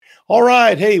All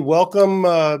right. Hey, welcome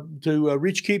to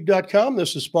reachkeep.com.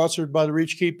 This is sponsored by the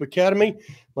ReachKeep Academy.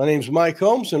 My name is Mike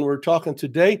Holmes, and we're talking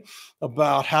today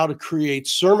about how to create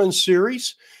sermon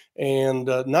series and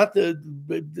not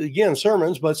again,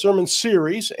 sermons, but sermon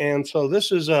series. And so this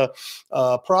is a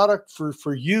product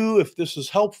for you. If this is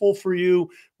helpful for you,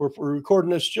 we're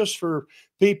recording this just for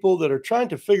people that are trying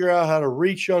to figure out how to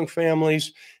reach young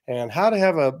families and how to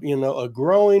have a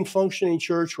growing, functioning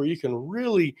church where you can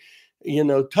really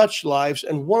touch lives.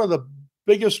 And one of the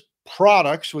biggest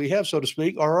products we have, so to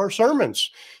speak, are our sermons.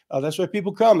 That's why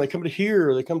people come. They come to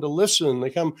hear, they come to listen,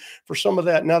 they come for some of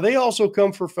that. Now, they also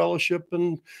come for fellowship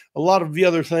and a lot of the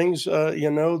other things.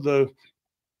 The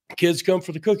kids come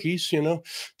for the cookies,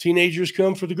 teenagers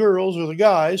come for the girls or the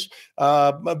guys.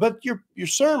 But your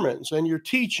sermons and your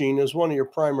teaching is one of your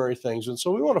primary things. And so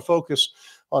we want to focus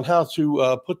on how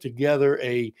to put together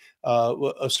a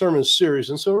sermon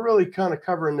series. And so we're really kind of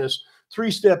covering this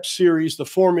three-step series, the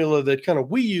formula that kind of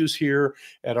we use here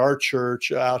at our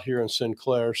church out here in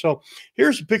Sinclair. So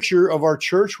here's a picture of our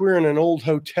church. We're in an old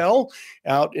hotel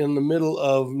out in the middle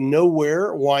of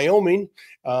nowhere, Wyoming.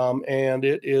 And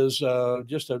it is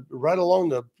just right along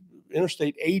the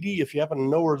Interstate 80, if you happen to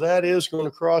know where that is, going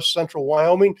across central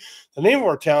Wyoming. The name of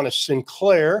our town is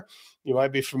Sinclair. You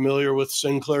might be familiar with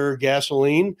Sinclair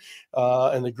gasoline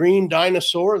and the green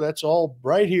dinosaur. That's all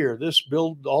right here.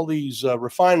 All these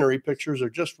refinery pictures are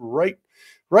just right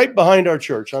behind our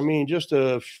church. I mean, just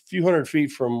a few hundred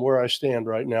feet from where I stand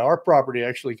right now. Our property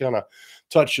actually kind of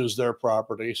touches their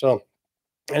property. So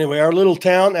anyway, our little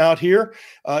town out here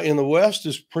in the west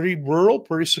is pretty rural,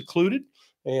 pretty secluded.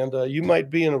 And you might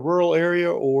be in a rural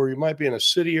area or you might be in a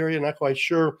city area, not quite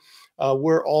sure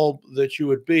where all that you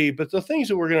would be. But the things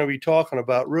that we're going to be talking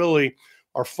about really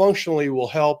are functionally will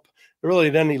help really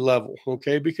at any level,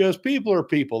 okay? Because people are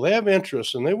people. They have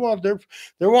interests and they're wanting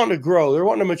to grow. They're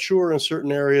wanting to mature in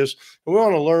certain areas. And we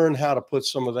want to learn how to put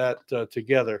some of that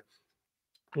together.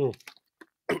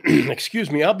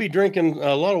 Excuse me, I'll be drinking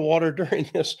a lot of water during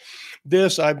this.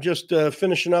 I'm just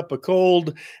finishing up a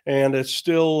cold, and it's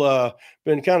still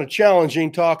been kind of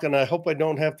challenging talking. I hope I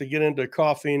don't have to get into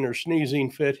coughing or sneezing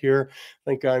fit here.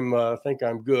 I think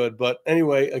I'm good. But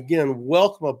anyway, again,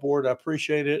 welcome aboard. I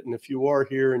appreciate it. And if you are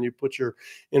here and you put your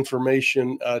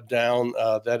information down,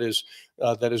 that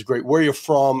is great. Where you're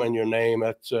from and your name,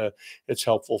 it's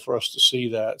helpful for us to see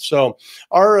that. So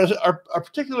our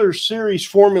particular series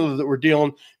formula that we're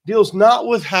deals not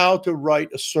with how to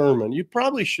write a sermon. You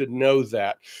probably should know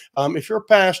that. If you're a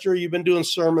pastor, you've been doing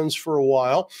sermons for a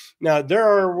while. Now, there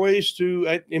are ways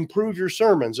to improve your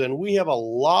sermons, and we have a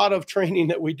lot of training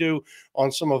that we do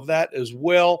on some of that as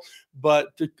well. But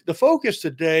the focus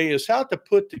today is how to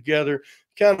put together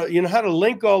how to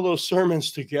link all those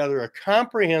sermons together, a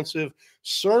comprehensive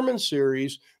sermon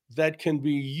series that can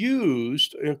be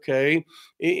used, okay,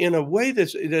 in a way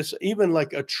that's even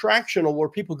like attractional, where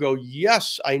people go,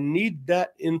 yes, I need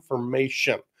that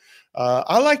information.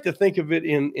 I like to think of it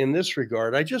in this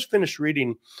regard. I just finished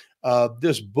reading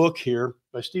this book here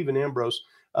by Stephen Ambrose,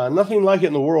 Nothing Like It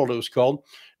in the World, it was called.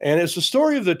 And it's the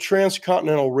story of the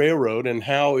Transcontinental Railroad and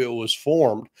how it was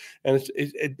formed. And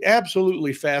it's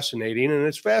absolutely fascinating. And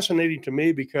it's fascinating to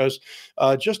me because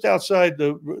just outside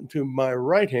to my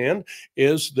right hand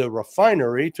is the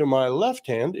refinery. To my left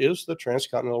hand is the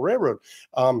Transcontinental Railroad.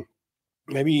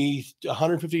 Maybe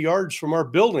 150 yards from our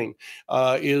building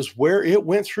is where it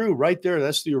went through right there.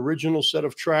 That's the original set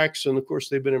of tracks. And of course,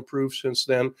 they've been improved since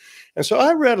then. And so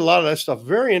I read a lot of that stuff.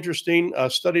 Very interesting.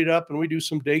 Studied up, and we do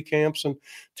some day camps and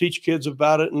teach kids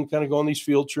about it and kind of go on these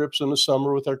field trips in the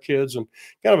summer with our kids, and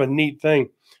kind of a neat thing.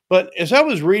 But as I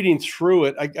was reading through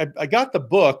it, I got the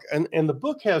book, and the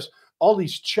book has all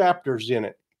these chapters in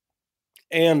it.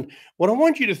 And what I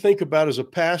want you to think about as a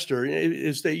pastor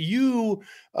is that you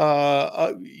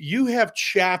have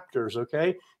chapters,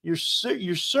 okay? Your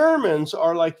sermons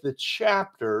are like the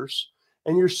chapters,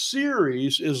 and your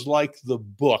series is like the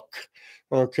book,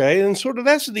 okay? And sort of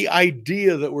that's the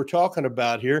idea that we're talking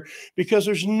about here, because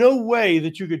there's no way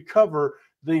that you could cover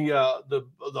the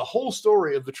whole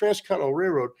story of the Transcontinental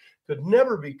Railroad. Could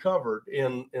never be covered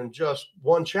in just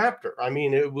one chapter. I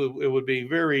mean, it would be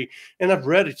very, and I've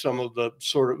read some of the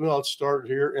sort of, well, let's start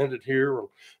here, end it here.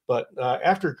 But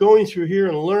after going through here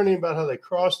and learning about how they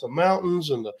crossed the mountains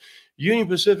and the Union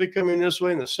Pacific coming this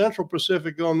way and the Central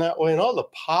Pacific going that way, and all the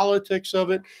politics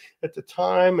of it at the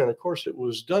time. And of course, it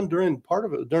was done during part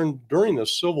of it during the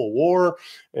Civil War,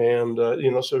 and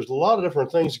so there's a lot of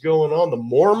different things going on. The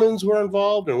Mormons were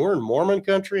involved, and we're in Mormon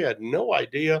country. I had no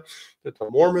idea that the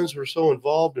Mormons were so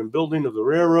involved in building of the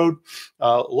railroad.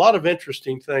 A lot of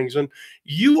interesting things, and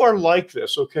you are like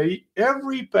this, okay?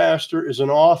 Every pastor is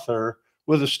an author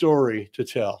with a story to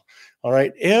tell. All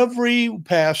right. Every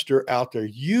pastor out there,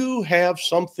 you have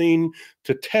something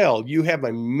to tell. You have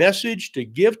a message to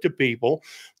give to people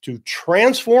to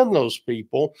transform those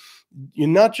people. You're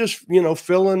not just,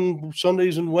 filling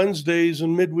Sundays and Wednesdays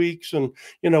and midweeks and,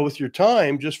 with your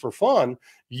time just for fun.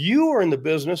 You are in the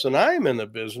business, and I'm in the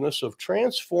business of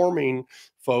transforming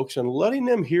folks and letting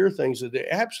them hear things that they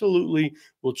absolutely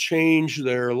will change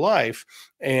their life.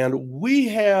 And we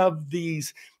have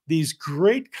these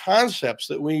great concepts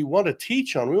that we want to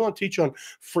teach on. We want to teach on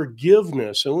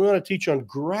forgiveness, and we want to teach on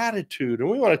gratitude, and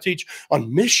we want to teach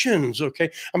on missions. Okay.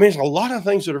 I mean, there's a lot of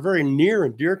things that are very near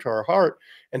and dear to our heart,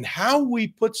 and how we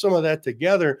put some of that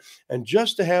together, and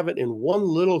just to have it in one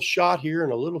little shot here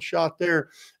and a little shot there.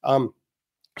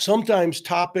 Sometimes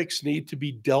topics need to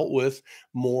be dealt with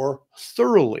more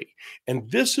thoroughly.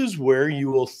 And this is where you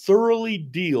will thoroughly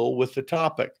deal with the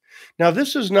topic. Now,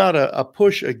 this is not a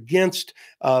push against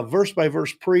verse by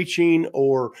verse preaching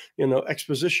or,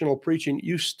 expositional preaching.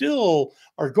 You still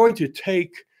are going to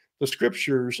take the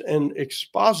scriptures and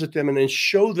exposit them and then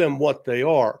show them what they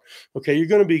are. Okay, you're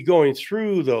going to be going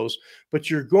through those, but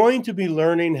you're going to be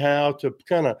learning how to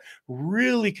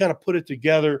really put it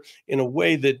together in a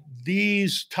way that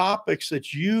these topics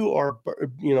that you are,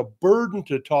 burdened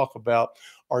to talk about,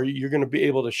 you're going to be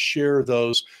able to share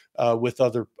those with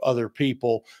other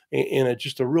people in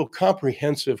just a real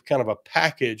comprehensive kind of a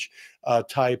package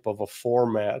type of a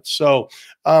format. So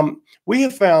we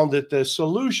have found that the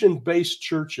solution-based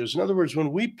churches, in other words,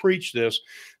 when we preach this,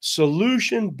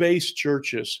 solution-based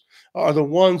churches are the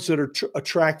ones that are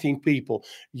attracting people.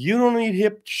 You don't need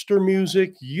hipster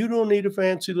music. You don't need a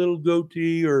fancy little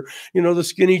goatee or, the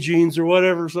skinny jeans or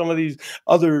whatever some of these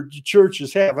other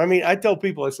churches have. I mean, I tell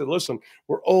people, I said, listen,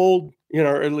 we're old,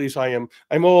 or at least I am.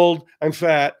 I'm old, I'm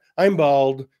fat, I'm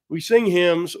bald. We sing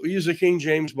hymns, we use the King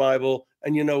James Bible,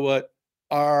 and you know what?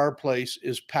 Our place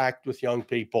is packed with young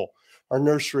people. Our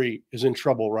nursery is in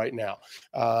trouble right now.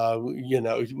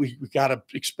 We got to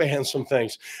expand some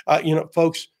things.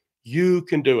 Folks, you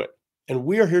can do it. And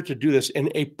we are here to do this.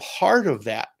 And a part of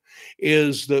that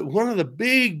is that one of the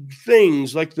big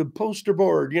things, like the poster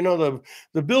board,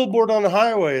 the billboard on the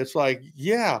highway, it's like,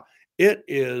 yeah, it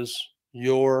is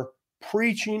your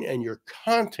preaching and your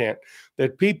content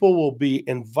that people will be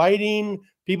inviting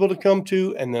people to come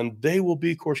to, and then they will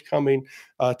be, of course, coming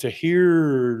to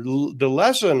hear the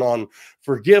lesson on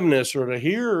forgiveness, or to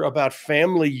hear about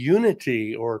family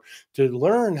unity, or to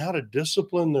learn how to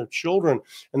discipline their children.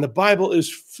 And the Bible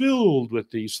is filled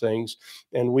with these things,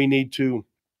 and we need to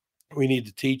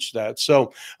teach that.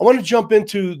 So I want to jump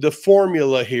into the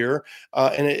formula here.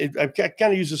 I've kind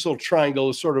of used this little triangle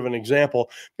as sort of an example.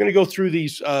 I'm going to go through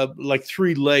these like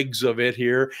three legs of it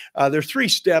here. There are three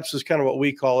steps is kind of what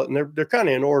we call it, and they're kind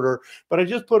of in order, but I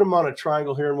just put them on a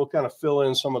triangle here, and we'll kind of fill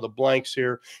in some of the blanks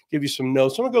here, give you some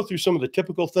notes. I'm going to go through some of the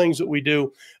typical things that we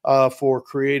do for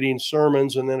creating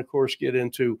sermons, and then, of course, get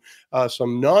into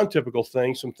some non-typical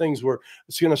things, some things where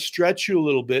it's going to stretch you a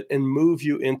little bit and move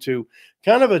you into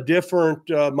kind of a different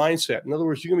mindset. In other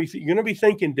words, you're going to be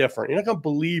thinking different. You're not going to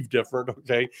believe different.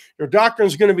 Okay, your doctrine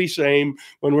is going to be same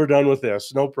when we're done with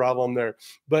this. No problem there.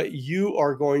 But you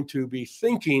are going to be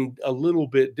thinking a little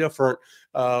bit different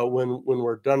when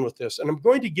we're done with this. And I'm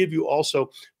going to give you also,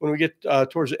 when we get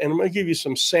towards the end, I'm going to give you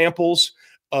some samples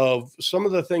of some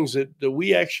of the things that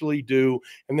we actually do.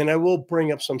 And then I will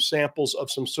bring up some samples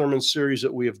of some sermon series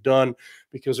that we have done,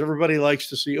 because everybody likes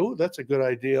to see, oh, that's a good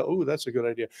idea. Oh, that's a good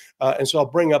idea. And so I'll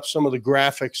bring up some of the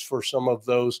graphics for some of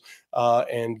those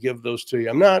and give those to you.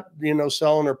 I'm not,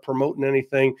 selling or promoting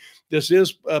anything. This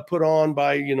is put on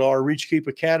by, our Reach Keep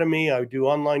Academy. I do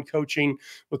online coaching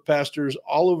with pastors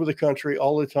all over the country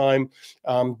all the time.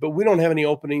 But we don't have any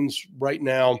openings right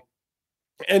now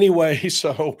anyway,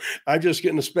 so I'm just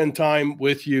getting to spend time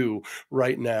with you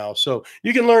right now. So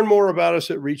you can learn more about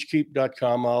us at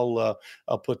reachkeep.com.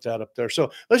 I'll put that up there.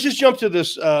 So let's just jump to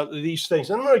these things.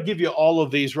 And I'm going to give you all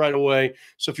of these right away.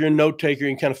 So if you're a note taker,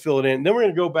 you can kind of fill it in. Then we're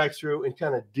going to go back through and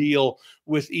kind of deal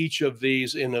with each of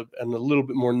these in a little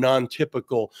bit more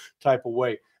non-typical type of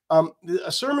way.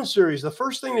 A sermon series, the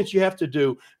first thing that you have to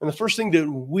do, and the first thing that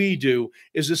we do,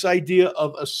 is this idea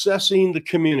of assessing the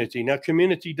community. Now,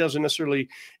 community doesn't necessarily,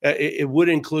 it would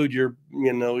include your,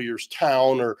 your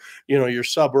town, or, your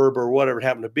suburb, or whatever it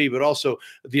happened to be, but also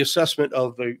the assessment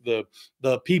of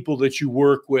the people that you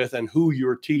work with, and who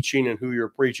you're teaching and who you're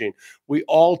preaching. We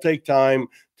all take time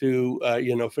to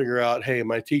figure out, hey,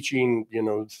 am I teaching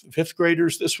fifth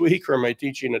graders this week, or am I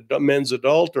teaching a men's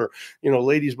adult, or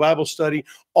ladies Bible study?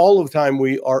 All of the time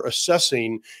we are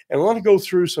assessing, and I want to go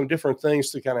through some different things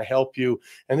to kind of help you.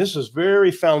 And this is very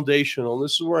foundational.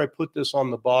 This is where I put this on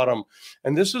the bottom,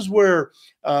 and this is where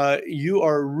you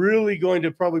are really going to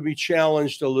probably be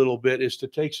challenged a little bit, is to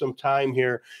take some time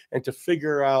here and to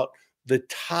figure out the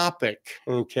topic,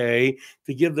 okay,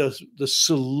 to give the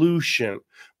solution.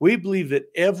 We believe that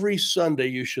every Sunday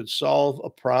you should solve a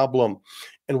problem.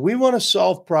 And we want to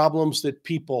solve problems that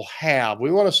people have.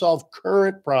 We want to solve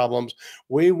current problems.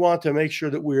 We want to make sure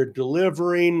that we're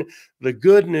delivering the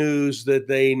good news that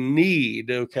they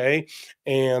need, okay?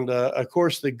 And of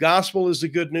course, the gospel is the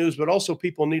good news, but also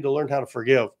people need to learn how to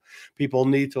forgive. People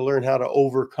need to learn how to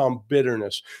overcome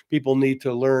bitterness. People need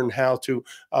to learn how to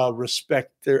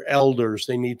respect their elders.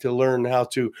 They need to learn how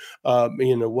to,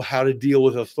 how to deal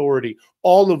with authority.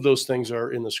 All of those things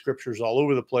are in the scriptures all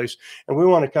over the place, and we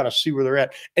want to kind of see where they're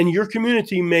at. And your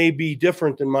community may be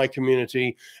different than my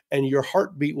community, and your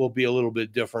heartbeat will be a little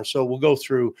bit different. So we'll go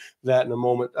through that in a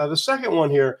moment. The second one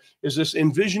here is this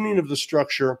envisioning of the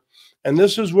structure. And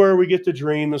this is where we get to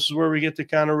dream. This is where we get to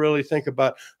kind of really think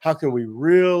about how can we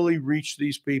really reach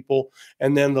these people.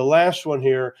 And then the last one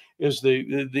here is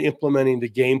the implementing the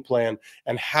game plan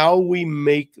and how we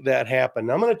make that happen.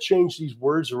 Now, I'm going to change these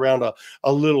words around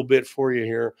a little bit for you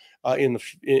here. In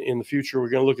the future, we're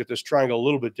going to look at this triangle a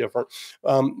little bit different.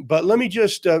 But let me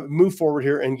just move forward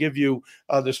here and give you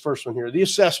this first one here, the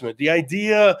assessment, the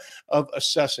idea of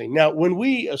assessing. Now, when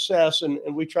we assess and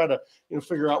we try to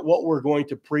figure out what we're going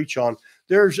to preach on,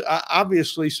 there's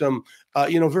obviously some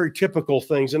very typical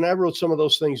things, and I wrote some of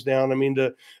those things down. I mean,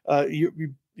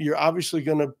 you're obviously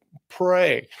going to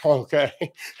pray, okay,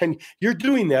 and you're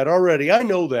doing that already. I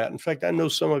know that. In fact, I know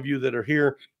some of you that are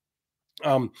here.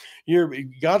 You're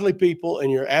godly people,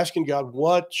 and you're asking God,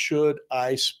 what should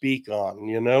I speak on?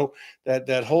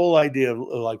 That whole idea of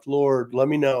like, Lord, let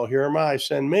me know, here am I,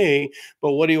 send me,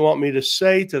 but what do you want me to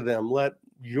say to them? Let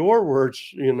your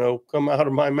words, come out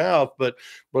of my mouth, but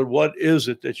what is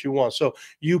it that you want? So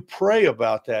you pray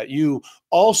about that. You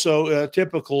also,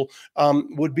 typical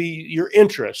would be your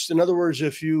interest. In other words,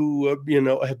 if you,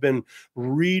 have been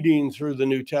reading through the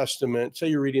New Testament, say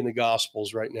you're reading the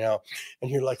Gospels right now, and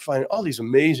you're like finding all these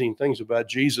amazing things about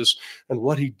Jesus and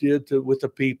what he did with the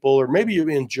people, or maybe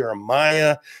you're in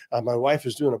Jeremiah. My wife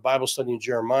is doing a Bible study in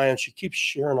Jeremiah, and she keeps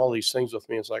sharing all these things with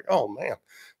me. It's like, oh man,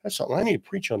 that's something I need to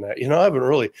preach on that. I haven't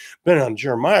really been on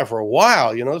Jeremiah for a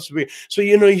while. This would be so.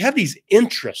 You have these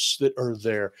interests that are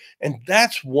there, and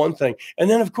that's one thing. And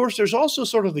then, of course, there's also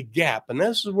sort of the gap, and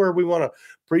this is where we want to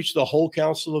preach the whole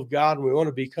counsel of God, and we want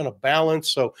to be kind of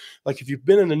balanced. So, like, if you've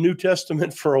been in the New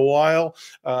Testament for a while,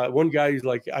 one guy is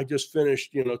like, I just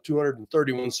finished,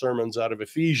 231 sermons out of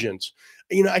Ephesians.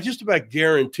 I just about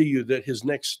guarantee you that his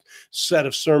next set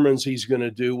of sermons he's going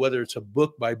to do, whether it's a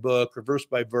book by book or verse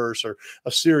by verse or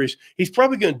a series, he's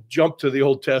probably going to jump to the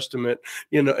Old Testament,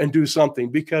 and do something,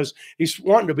 because he's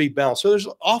wanting to be balanced. So there's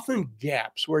often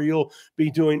gaps where you'll be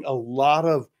doing a lot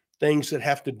of things that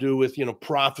have to do with,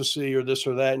 prophecy or this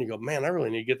or that. And you go, man, I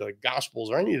really need to get to the Gospels,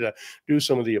 or I need to do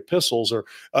some of the epistles, or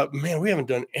man, we haven't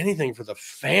done anything for the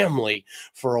family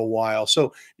for a while.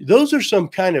 So those are some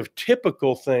kind of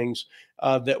typical things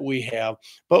that we have.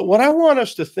 But what I want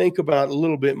us to think about a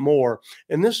little bit more,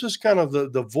 and this is kind of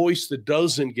the voice that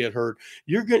doesn't get heard.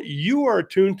 You are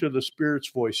attuned to the Spirit's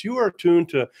voice. You are attuned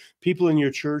to people in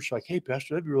your church, like, hey,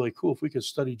 Pastor, that'd be really cool if we could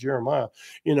study Jeremiah.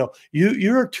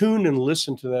 You're attuned and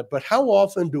listen to that. But how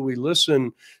often do we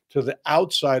listen to the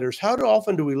outsiders? How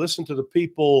often do we listen to the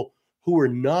people who are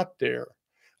not there?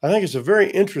 I think it's a very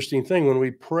interesting thing when we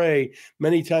pray.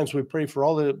 Many times we pray for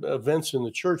all the events in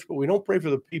the church, but we don't pray for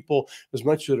the people as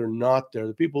much that are not there.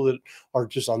 The people that are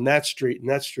just on that street and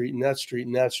that street and that street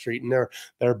and that street, and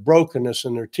their brokenness,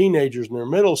 and their teenagers and their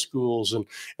middle schools,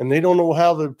 and they don't know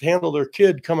how to handle their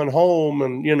kid coming home,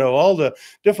 and all the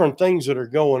different things that are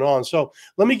going on. So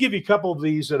let me give you a couple of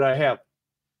these that I have.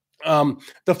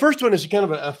 The first one is kind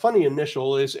of a funny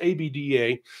initial, is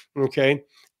ABDA. Okay.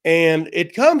 And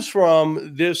it comes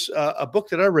from this a book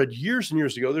that I read years and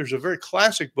years ago. There's a very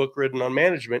classic book written on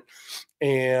management,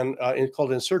 and it's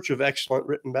called In Search of Excellence,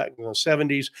 written back in the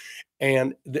 70s.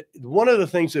 And one of the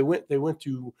things they went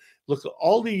to look at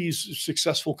all these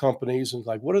successful companies and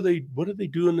like, what do they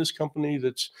do in this company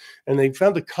that's, and they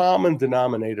found the common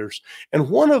denominators. And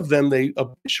one of them, they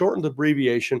shortened the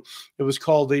abbreviation. It was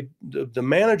called the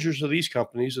managers of these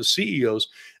companies, the CEOs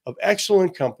of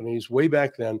excellent companies way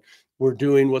back then, were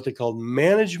doing what they called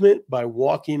management by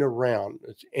walking around.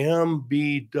 It's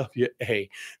MBWA.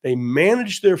 They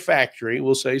managed their factory.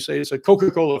 We'll say it's a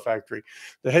Coca-Cola factory.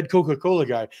 The head Coca-Cola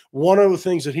guy, one of the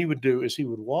things that he would do is he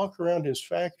would walk around his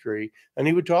factory and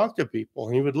he would talk to people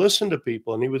and he would listen to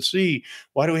people and he would see,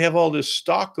 why do we have all this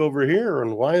stock over here?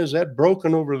 And why is that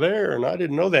broken over there? And I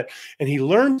didn't know that. And he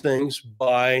learned things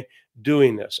by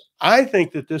doing this. I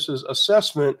think that this is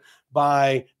assessment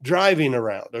by driving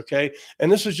around. Okay.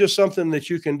 And this is just something that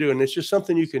you can do. And it's just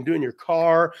something you can do in your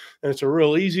car. And it's a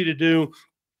real easy to do,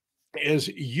 is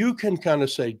you can kind of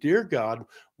say, dear God,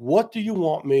 what do you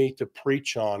want me to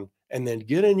preach on? And then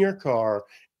get in your car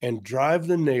and drive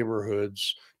the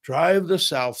neighborhoods, drive the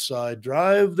South Side,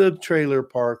 drive the trailer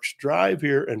parks, drive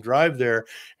here and drive there,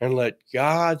 and let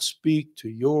God speak to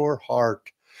your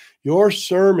heart. Your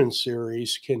sermon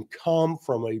series can come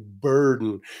from a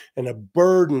burden, and a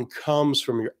burden comes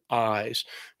from your eyes.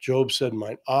 Job said,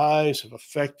 "Mine eyes have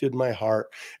affected my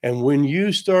heart." And when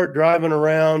you start driving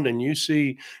around and you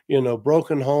see,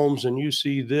 broken homes, and you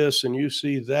see this and you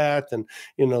see that, and,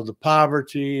 the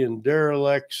poverty and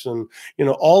derelicts and,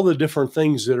 all the different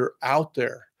things that are out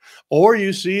there. Or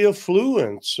you see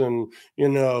affluence and,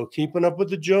 keeping up with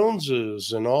the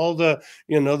Joneses and all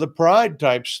the pride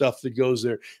type stuff that goes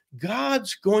there.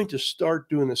 God's going to start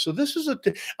doing this. So this is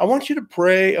I want you to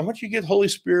pray. I want you to get Holy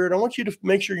Spirit. I want you to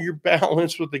make sure you're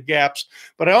balanced with the gaps.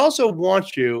 But I also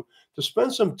want you to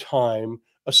spend some time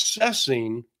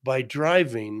assessing by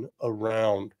driving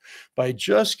around, by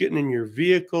just getting in your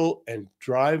vehicle and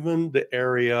driving the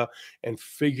area and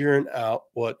figuring out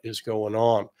what is going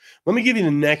on. Let me give you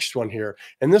the next one here.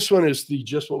 And this one is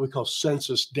just what we call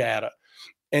census data.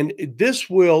 And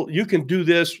you can do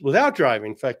this without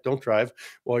driving. In fact, don't drive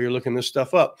while you're looking this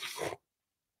stuff up.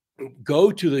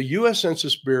 Go to the U.S.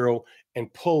 Census Bureau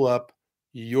and pull up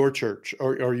your church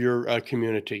or your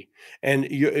community. And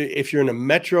if you're in a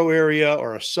metro area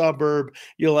or a suburb,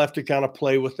 you'll have to kind of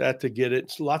play with that to get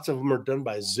it. Lots of them are done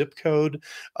by zip code.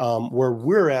 Where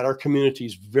we're at, our community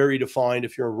is very defined.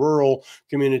 If you're in rural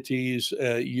communities,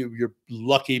 you're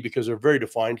lucky because they're very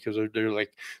defined, because they're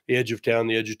like the edge of town,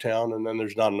 and then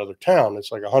there's not another town.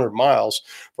 It's like 100 miles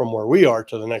from where we are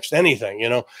to the next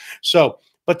anything. So,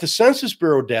 but the Census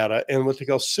Bureau data and what they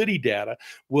call city data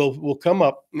will come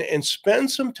up, and spend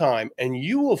some time, and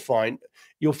you'll find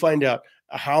out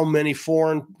how many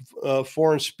foreign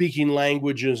speaking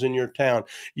languages in your town.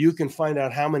 You can find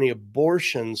out how many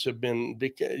abortions have been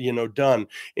done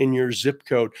in your zip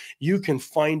code. You can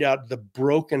find out the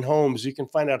broken homes. You can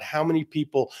find out how many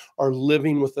people are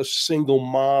living with a single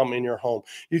mom in your home.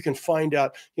 You can find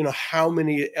out how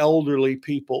many elderly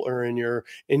people are in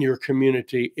your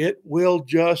community. It will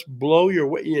just blow your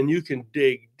way, and you can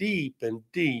dig deep and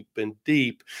deep and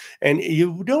deep, and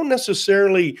you don't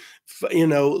necessarily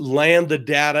land the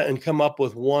data and come up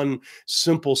with one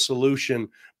simple solution,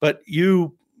 but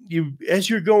you as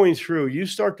you're going through, you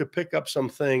start to pick up some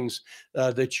things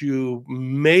that you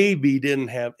maybe didn't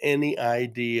have any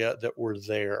idea that were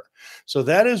there. So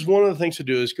that is one of the things to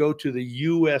do, is go to the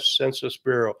U.S. Census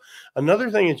Bureau. Another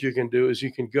thing that you can do is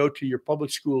you can go to your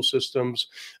public school system's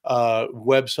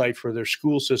website for their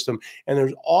school system, and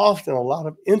there's often a lot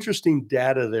of interesting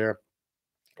data there.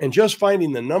 And just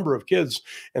finding the number of kids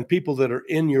and people that are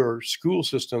in your school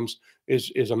systems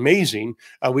is amazing.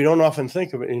 We don't often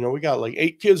think of it. We got like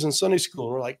 8 kids in Sunday school,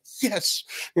 and we're like, yes,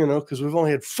 because we've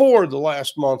only had 4 the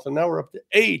last month, and now we're up to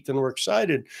 8, and we're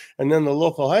excited. And then the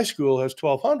local high school has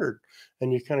 1,200.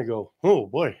 And you kind of go, oh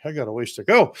boy, I got a ways to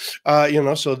go.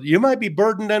 So you might be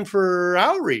burdened then for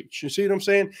outreach. You see what I'm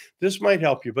saying? This might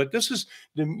help you, but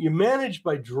you manage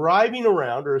by driving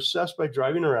around, or assess by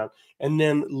driving around, and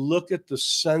then look at the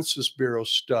Census Bureau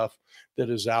stuff that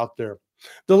is out there.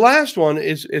 The last one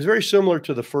is very similar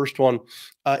to the first one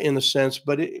in a sense,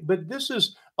 but this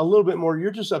is a little bit more. You're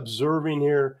just observing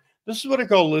here. This is what I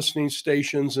call listening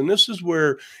stations, and this is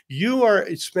where you are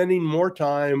spending more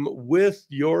time with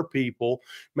your people.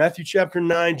 Matthew chapter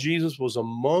 9, Jesus was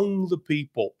among the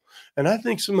people. And I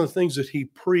think some of the things that he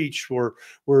preached were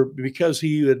because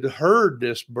he had heard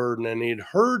this burden and he'd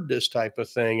heard this type of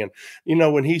thing. And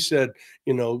when he said,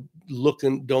 don't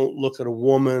look at a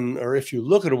woman, or if you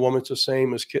look at a woman, it's the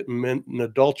same as committing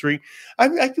adultery.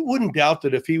 I wouldn't doubt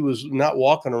that if he was not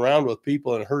walking around with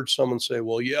people and heard someone say,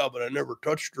 well, yeah, but I never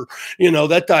touched her,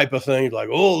 that type of thing, like,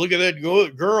 oh, look at that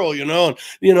girl,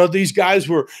 and these guys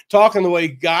were talking the way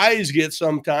guys get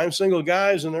sometimes, single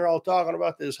guys, and they're all talking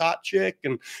about this hot chick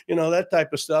and that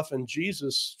type of stuff. And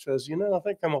Jesus says, I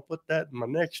think I'm gonna put that in my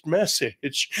next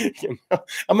message.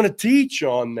 I'm gonna teach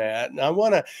on that, and I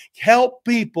want to help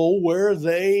people where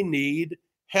they need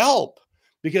help,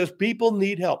 because people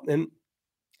need help. And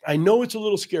I know it's a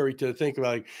little scary to think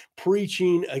about, like,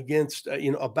 preaching against,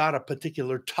 about a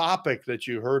particular topic that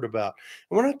you heard about.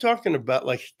 And we're not talking about,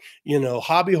 like,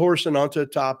 hobby horsing onto a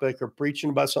topic or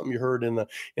preaching about something you heard in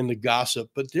the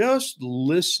gossip, but just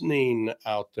listening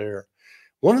out there.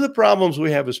 One of the problems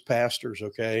we have as pastors,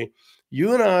 okay,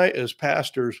 you and I as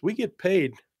pastors, we get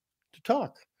paid to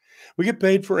talk. We get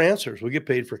paid for answers. We get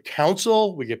paid for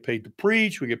counsel. We get paid to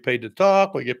preach. We get paid to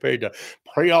talk. We get paid to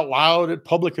pray out loud at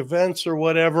public events or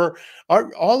whatever.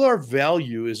 All our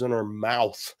value is in our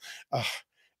mouth.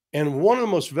 And one of the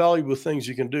most valuable things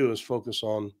you can do is focus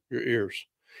on your ears,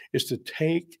 is to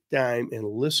take time and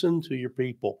listen to your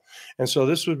people. And so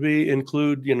this would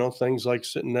include, things like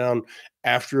sitting down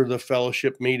after the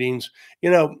fellowship meetings.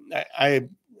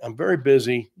 I'm very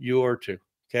busy. You are too.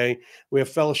 Okay. We have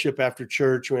fellowship after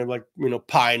church. We have, like,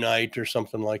 pie night or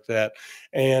something like that.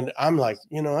 And I'm like,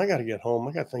 I got to get home.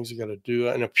 I got things I got to do.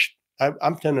 And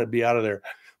I'm tending to be out of there,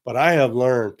 but I have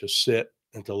learned to sit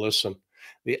and to listen.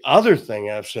 The other thing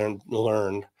I've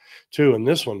learned too, and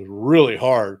this one is really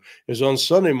hard, is on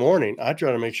Sunday morning, I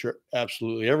try to make sure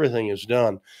absolutely everything is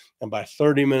done. And by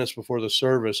 30 minutes before the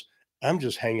service, I'm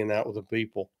just hanging out with the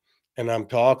people. And I'm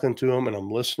talking to them and I'm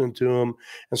listening to them.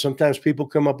 And sometimes people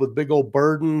come up with big old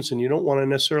burdens, and you don't want to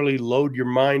necessarily load your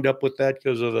mind up with that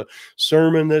because of the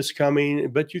sermon that's coming.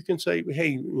 But you can say,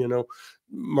 hey,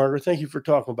 Margaret, thank you for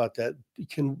talking about that.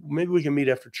 Maybe we can meet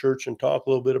after church and talk a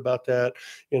little bit about that.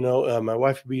 My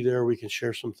wife will be there. We can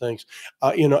share some things,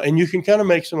 and you can kind of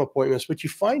make some appointments, but you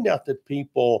find out that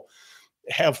people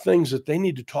have things that they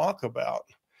need to talk about.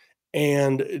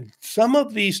 And some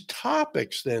of these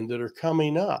topics then that are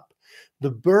coming up, the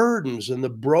burdens and the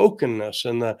brokenness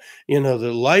and the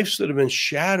lives that have been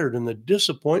shattered and the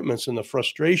disappointments and the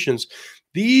frustrations,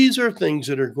 these are things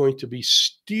that are going to be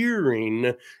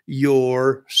steering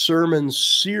your sermon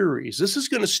series. This is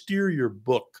going to steer your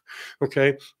book.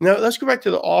 Okay. Now let's go back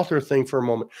to the author thing for a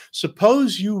moment.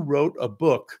 Suppose you wrote a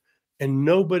book and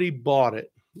nobody bought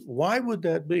it. Why would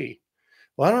that be?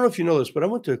 Well, I don't know if you know this, but I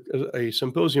went to a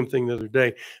symposium thing the other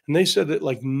day, and they said that,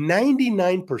 like,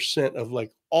 99% of,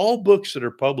 like, all books that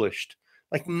are published,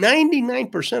 like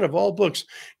 99% of all books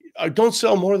don't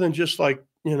sell more than just, like,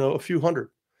 a few hundred,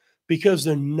 because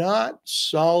they're not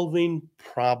solving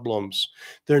problems.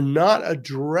 They're not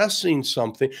addressing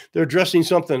something. They're addressing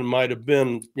something that might have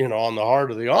been, on the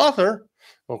heart of the author.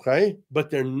 Okay. But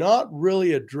they're not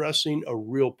really addressing a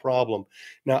real problem.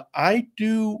 Now, I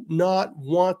do not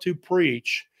want to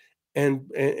preach and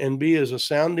be as a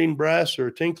sounding brass or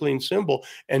a tinkling cymbal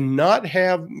and not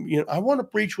have, I want to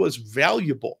preach what's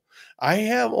valuable. I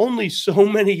have only so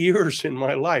many years in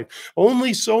my life,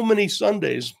 only so many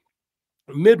Sundays,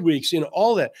 midweeks,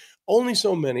 all that, only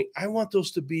so many. I want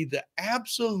those to be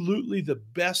absolutely the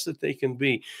best that they can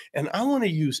be. And I want to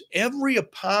use every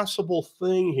possible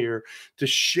thing here to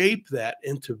shape that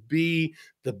and to be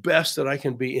the best that I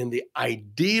can be in the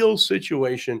ideal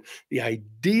situation, the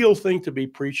ideal thing to be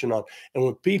preaching on. And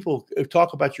when people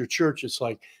talk about your church, it's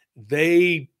like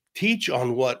they teach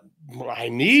on what I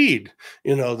need.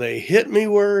 They hit me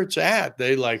where it's at.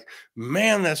 They like,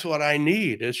 man, that's what I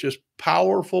need. It's just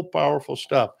powerful, powerful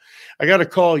stuff. I got a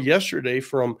call yesterday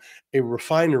from a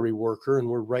refinery worker, and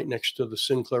we're right next to the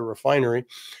Sinclair refinery.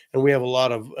 And we have a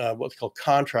lot of what they call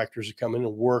contractors that come in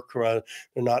and work. They're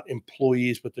not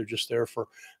employees, but they're just there for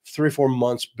 3 or 4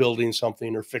 months building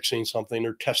something or fixing something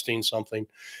or testing something.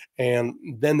 And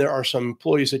then there are some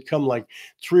employees that come like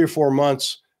 3 or 4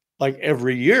 months, like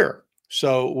every year.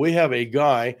 So we have a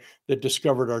guy that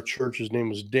discovered our church. His name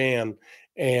was Dan,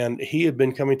 and he had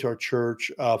been coming to our church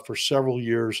for several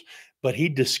years, but he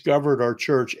discovered our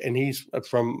church, and he's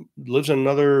lives in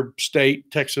another state,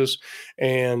 Texas,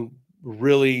 and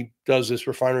really does this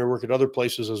refinery work at other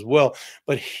places as well.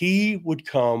 But he would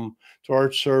come to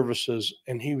our services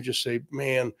and he would just say,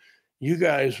 man, you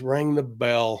guys rang the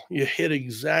bell. You hit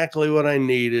exactly what I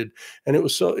needed. And it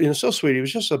was so sweet. He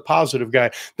was just a positive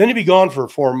guy. Then he'd be gone for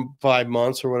 4 or 5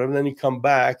 months or whatever. And then he'd come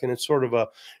back, and it's sort of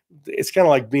it's kind of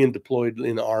like being deployed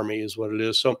in the Army is what it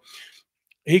is. So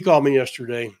he called me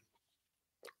yesterday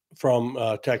from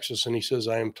Texas, and he says,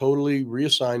 I am totally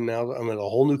reassigned now. I'm at a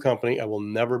whole new company. I will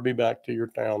never be back to your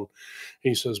town.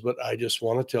 He says, but I just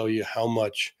want to tell you how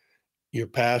much your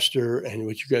pastor and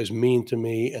what you guys mean to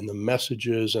me and the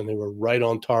messages, and they were right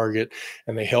on target,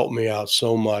 and they helped me out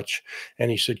so much.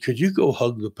 And he said, could you go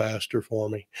hug the pastor for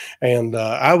me? And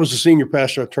I was a senior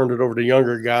pastor. I turned it over to a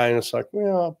younger guy, and it's like,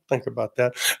 well, I'll think about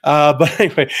that. But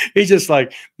anyway, he's just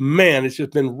like, man, it's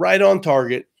just been right on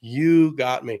target. You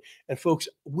got me. And folks,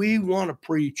 we want to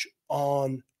preach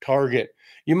on target.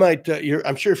 You might,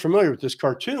 I'm sure you're familiar with this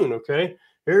cartoon. Okay.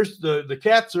 Here's the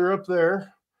cats are up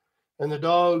there, and the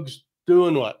dogs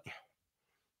doing what?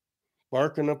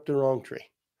 Barking up the wrong tree.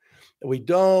 We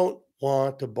don't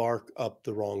want to bark up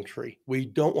the wrong tree. We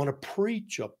don't want to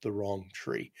preach up the wrong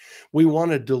tree. We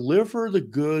want to deliver the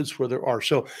goods where there are.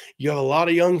 So you have a lot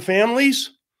of young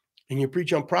families and you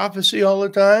preach on prophecy all the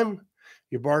time.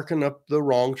 You're barking up the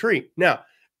wrong tree. Now,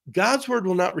 God's word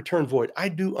will not return void. I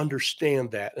do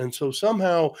understand that. And so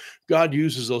somehow God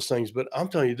uses those things. But I'm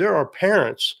telling you, there are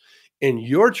parents in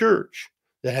your church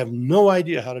that have no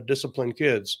idea how to discipline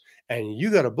kids. And you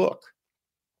got a book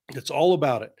that's all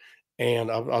about it.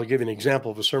 And I'll give you an example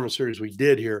of a sermon series we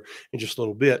did here in just a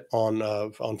little bit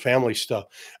on family stuff.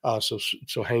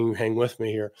 So hang with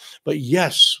me here. But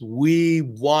yes, we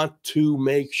want to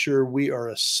make sure we are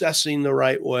assessing the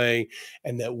right way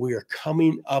and that we are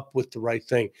coming up with the right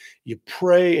thing. You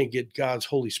pray and get God's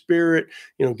Holy Spirit.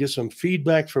 Get some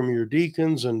feedback from your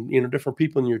deacons and different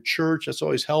people in your church. That's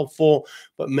always helpful.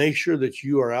 But make sure that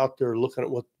you are out there looking at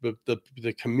what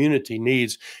the community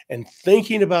needs and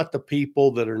thinking about the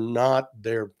people that are not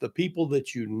there, the people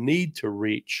that you need to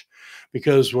reach.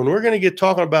 Because when we're going to get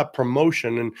talking about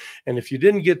promotion, and if you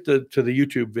didn't get to the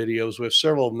YouTube videos, we have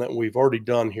several of them that we've already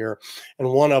done here. And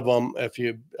one of them, if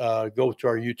you go to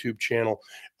our YouTube channel,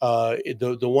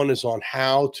 the one is on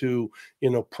how to,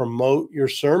 promote your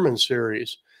sermon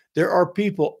series. There are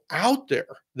people out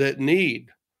there that need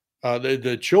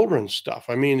the children's stuff.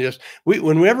 I mean,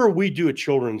 whenever we do a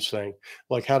children's thing,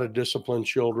 like how to discipline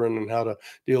children and how to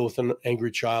deal with an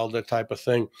angry child, that type of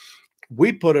thing,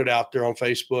 we put it out there on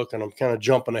Facebook, and I'm kind of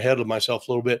jumping ahead of myself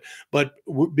a little bit, but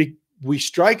we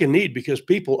strike a need because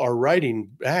people are writing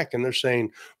back and they're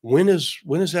saying, when is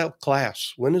that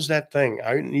class? When is that thing?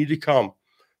 I need to come.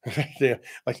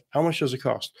 Like, how much does it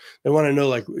cost? They want to know,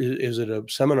 like, is it a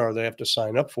seminar they have to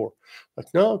sign up for? Like,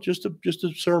 no, just a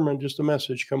sermon, just a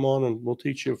message. Come on, and we'll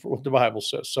teach you what the Bible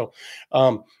says. So,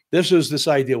 this is this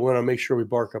idea. We want to make sure we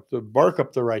bark up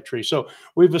the right tree. So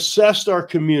we've assessed our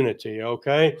community.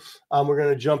 Okay, we're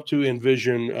going to jump to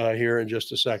Envision here in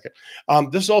just a second.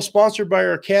 This is all sponsored by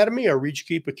our academy, our Reach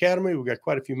Keep Academy. We've got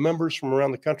quite a few members from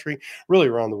around the country, really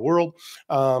around the world.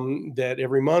 That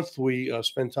every month we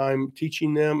spend time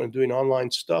teaching them and doing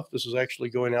online stuff. This is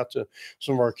actually going out to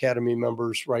some of our academy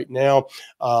members right now.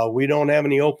 We don't have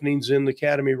any openings in the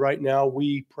academy right now.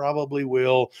 We probably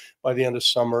will by the end of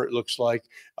summer. It looks like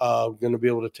going to be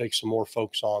able to take some more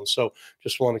folks on. So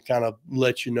just want to kind of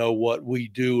let you know what we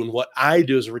do and what I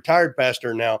do as a retired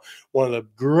pastor now. One of the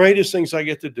greatest things I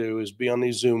get to do is be on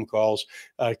these Zoom calls,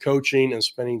 coaching and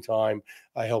spending time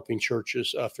helping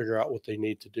churches figure out what they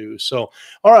need to do. So,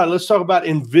 all right, let's talk about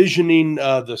envisioning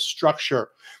the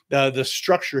structure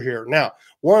here. Now,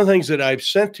 one of the things that I've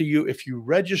sent to you, if you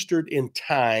registered in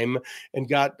time and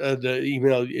got the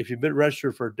email, if you've been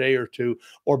registered for a day or two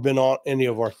or been on any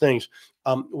of our things,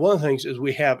 one of the things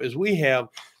we have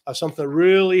something that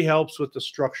really helps with the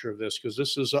structure of this, because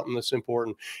this is something that's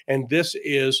important. And this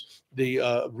is the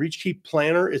Reach Keep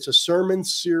Planner. It's a sermon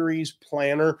series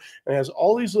planner, and has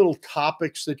all these little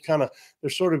topics that they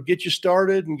sort of get you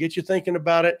started and get you thinking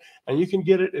about it. And you can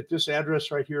get it at this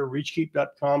address right here,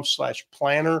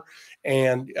 reachkeep.com/planner.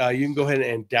 And you can go ahead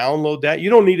and download that. You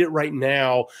don't need it right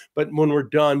now, but when we're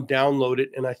done, download it.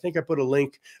 And I think I put a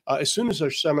link as soon as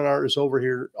our seminar is over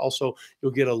here. Also,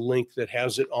 you'll get a link that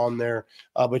has it on there.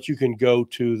 But you can go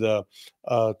to the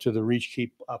Reach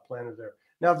Keep planner there.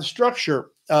 Now, the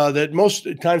structure that most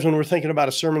times when we're thinking about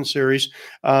a sermon series,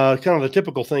 kind of the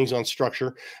typical things on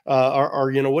structure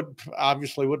are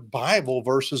what Bible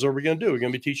verses are we going to do? We're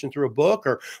going to be teaching through a book,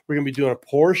 or we're going to be doing a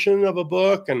portion of a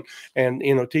book and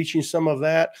teaching some of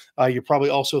that. You're probably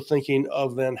also thinking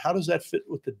of then, how does that fit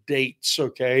with the dates?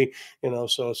 Okay.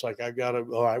 So it's like,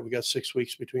 all right, we got 6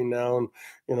 weeks between now and,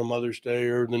 Mother's Day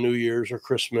or the New Year's or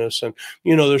Christmas. And,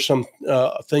 there's some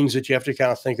things that you have to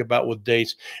kind of think about with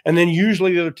dates. And then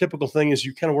usually the other typical thing is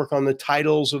you kind of work on the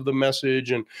titles of the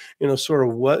message and, sort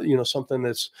of what, something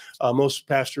that's most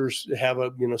pastors have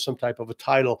a, some type of a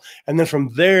title. And then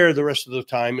from there, the rest of the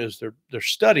time is their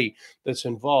study that's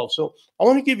involved. So I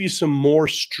want to give you some more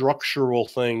structural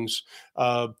things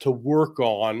to work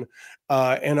on.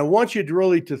 And I want you to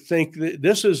really to think that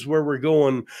this is where we're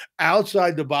going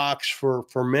outside the box for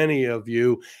many of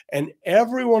you. And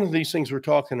every one of these things we're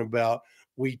talking about,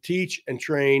 we teach and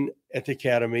train at the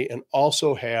academy, and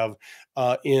also have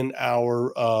in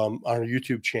our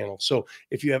YouTube channel. So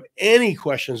if you have any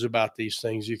questions about these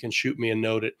things, you can shoot me a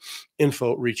note at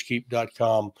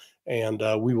info@reachkeep.com, and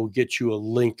we will get you a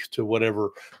link to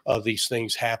whatever these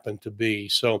things happen to be.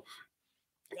 So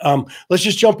let's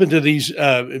just jump into these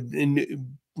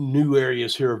new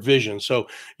areas here of vision. So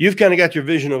you've kind of got your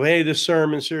vision of, hey, this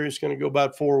sermon series is going to go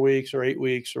about 4 weeks or 8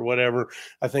 weeks or whatever.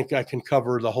 I think I can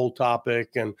cover the whole topic,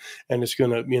 and it's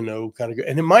going to, kind of go.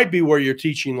 And it might be where you're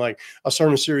teaching like a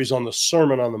sermon series on the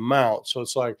Sermon on the Mount. So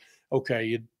it's like, okay,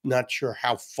 you're not sure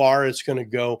how far it's going to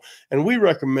go. And we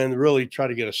recommend really try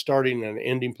to get a starting and an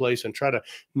ending place and try to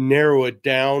narrow it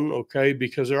down, okay?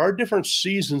 Because there are different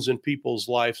seasons in people's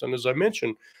lives. And as I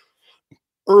mentioned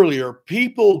earlier,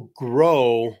 people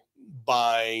grow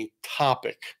by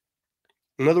topic.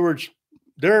 In other words,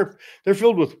 they're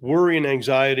filled with worry and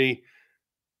anxiety.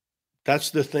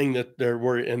 That's the thing that they're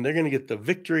worried, and they're going to get the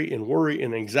victory in worry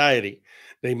and anxiety.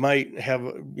 They might have,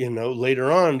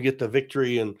 later on get the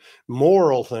victory in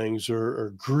moral things,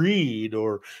 or greed,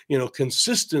 or,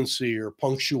 consistency, or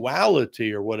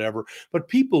punctuality, or whatever. But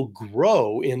people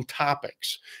grow in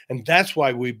topics. And that's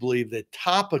why we believe that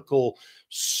topical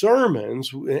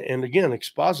sermons, and again,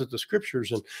 exposit the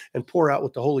scriptures and pour out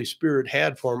what the Holy Spirit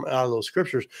had for them out of those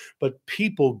scriptures. But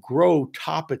people grow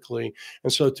topically.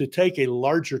 And so to take a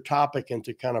larger topic and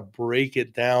to kind of break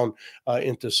it down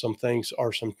into some things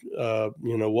are some,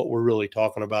 what we're really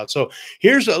talking about. So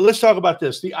let's talk about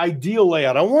this, the ideal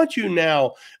layout. I want you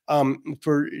now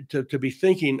to be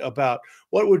thinking about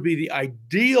what would be the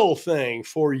ideal thing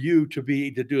for you to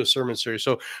do a sermon series.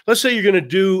 So let's say you're going to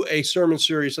do a sermon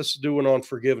series. Let's do one on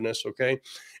forgiveness. Okay.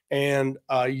 And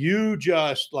you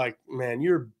just like, man,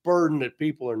 you're burdened that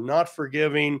people are not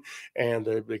forgiving, and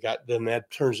then that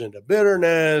turns into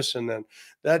bitterness, and then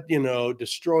that,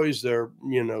 destroys their,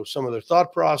 some of their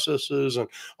thought processes and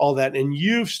all that. And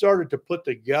you've started to put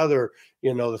together,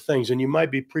 the things, and you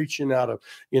might be preaching out of,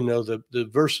 the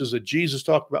verses that Jesus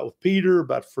talked about with Peter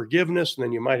about forgiveness. And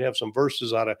then you might have some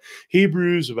verses out of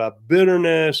Hebrews about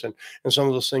bitterness and some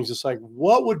of those things. It's like,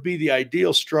 what would be the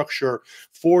ideal structure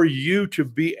for you to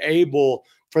be able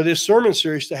for this sermon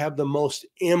series to have the most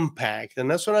impact? And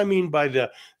that's what I mean by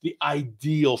the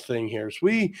ideal thing here. Is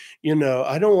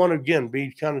I don't want to, again,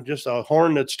 be kind of just a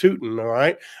horn that's tooting. All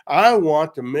right. I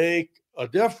want to make a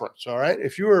difference. All right.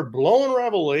 If you were blowing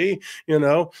reveille,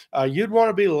 you'd want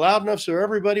to be loud enough so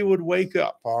everybody would wake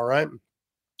up. All right.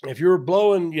 If you're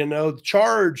blowing, the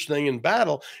charge thing in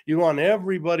battle, you want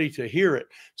everybody to hear it.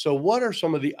 So what are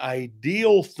some of the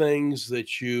ideal things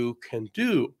that you can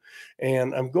do?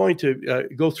 And I'm going to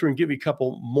go through and give you a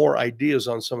couple more ideas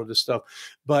on some of this stuff.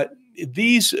 But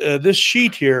this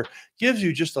sheet here gives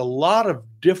you just a lot of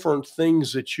different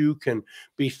things that you can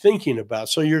be thinking about.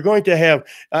 So you're going to have,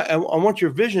 I want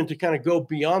your vision to kind of go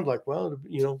beyond like, well,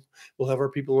 we'll have our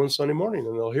people on Sunday morning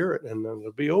and they'll hear it and then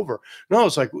it'll be over. No,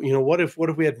 it's like, what if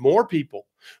we had more people?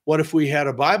 What if we had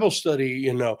a Bible study,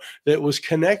 that was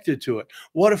connected to it?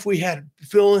 What if we had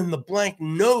fill in the blank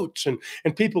notes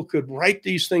and people could write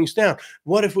these things down?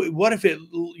 What if it,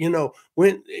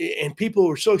 went and people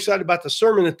were so excited about the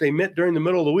sermon that they met during the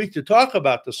middle of the week to talk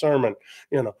about the sermon?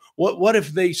 What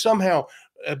if they somehow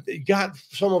got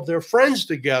some of their friends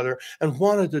together and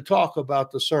wanted to talk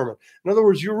about the sermon? In other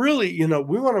words, you really,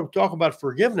 we want to talk about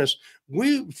forgiveness.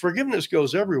 Forgiveness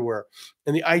goes everywhere.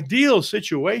 And the ideal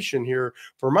situation here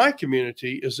for my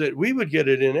community is that we would get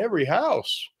it in every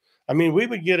house. I mean, we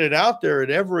would get it out there at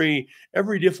every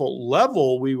different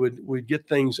level. We'd get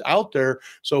things out there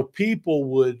so people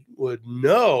would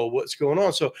know what's going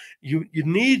on. So you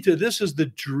need to, this is the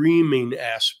dreaming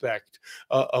aspect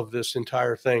of this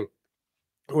entire thing,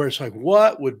 where it's like,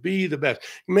 what would be the best?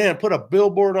 Man, put a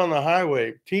billboard on the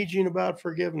highway teaching about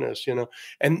forgiveness,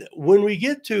 And when we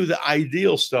get to the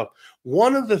ideal stuff,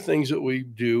 one of the things that we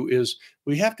do is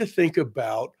we have to think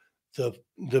about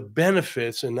the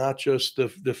benefits and not just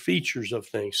the features of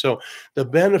things. So the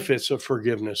benefits of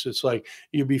forgiveness, it's like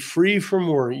you'll be free from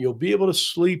worry. You'll be able to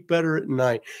sleep better at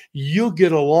night. You'll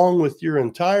get along with your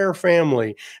entire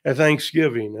family at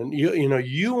Thanksgiving. And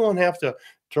you won't have to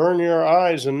turn your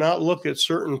eyes and not look at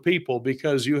certain people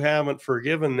because you haven't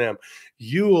forgiven them.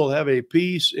 You will have a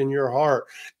peace in your heart.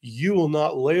 You will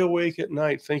not lay awake at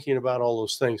night thinking about all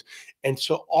those things. And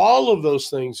so all of those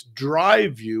things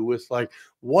drive you with like,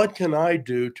 what can I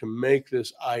do to make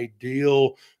this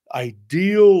ideal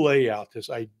layout, this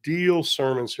ideal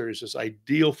sermon series, this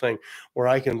ideal thing where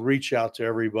I can reach out to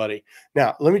everybody.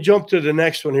 Now, let me jump to the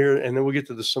next one here, and then we'll get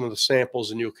to some of the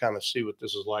samples, and you'll kind of see what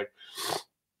this is like.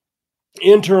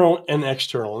 Internal and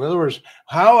external. In other words,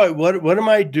 what am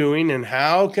I doing, and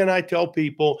how can I tell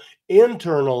people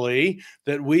internally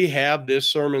that we have this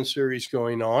sermon series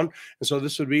going on? And so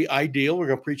this would be ideal. We're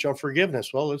going to preach on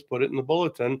forgiveness. Well, let's put it in the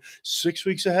bulletin 6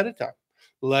 weeks ahead of time.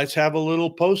 Let's have a little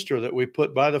poster that we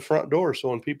put by the front door. So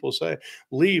when people say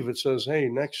leave, it says, hey,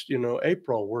 next,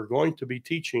 April, we're going to be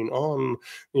teaching on,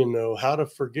 how to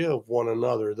forgive one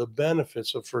another, the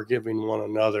benefits of forgiving one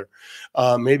another.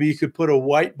 Maybe you could put a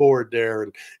whiteboard there,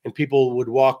 and people would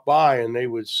walk by and they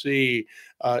would see,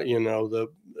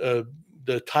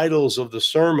 the titles of the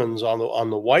sermons on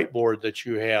the whiteboard that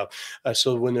you have.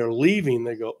 So when they're leaving,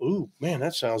 they go, "Ooh, man,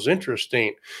 that sounds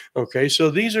interesting." Okay, so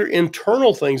these are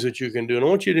internal things that you can do, and I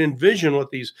want you to envision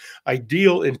what these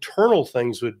ideal internal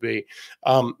things would be.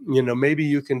 Maybe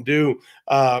you can do,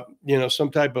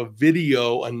 some type of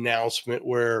video announcement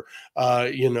where,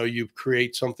 you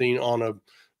create something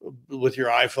with your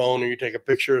iPhone, or you take a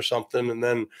picture or something, and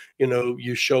then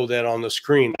you show that on the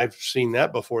screen. I've seen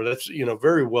that before. That's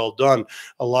very well done.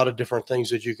 A lot of different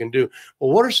things that you can do. Well,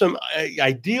 what are some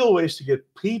ideal ways to get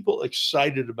people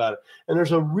excited about it? And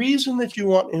there's a reason that you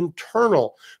want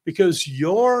internal, because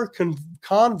your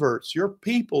converts, your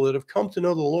people that have come to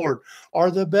know the Lord,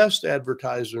 are the best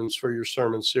advertisements for your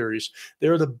sermon series.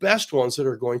 They're the best ones that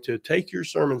are going to take your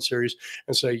sermon series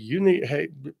and say,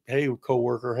 hey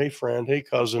coworker, hey friend, hey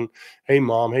cousin, hey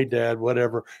mom, hey dad,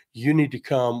 whatever, you need to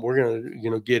come. We're going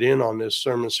to get in on this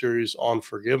sermon series on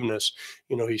forgiveness.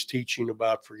 He's teaching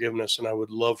about forgiveness, and I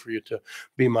would love for you to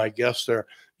be my guest there.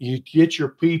 You get your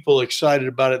people excited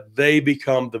about it, they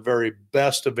become the very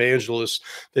best evangelists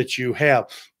that you have.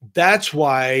 That's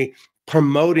why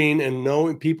promoting and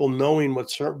knowing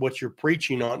what you're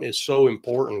preaching on is so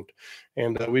important.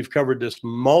 And we've covered this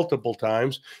multiple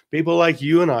times. People like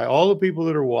you and I, all the people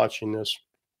that are watching this,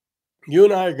 you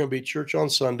and I are going to be church on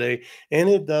Sunday, and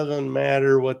it doesn't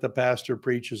matter what the pastor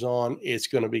preaches on. It's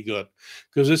going to be good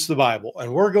because it's the Bible,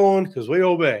 and we're going because we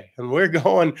obey, and we're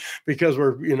going because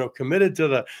we're committed to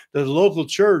the local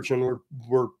church, and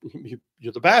you're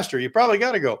the pastor. You probably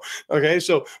got to go. Okay,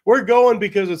 so we're going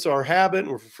because it's our habit,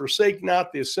 and we're forsake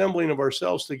not the assembling of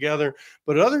ourselves together.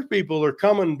 But other people are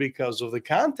coming because of the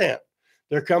content.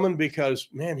 They're coming because,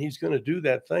 man, he's going to do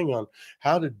that thing on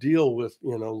how to deal with,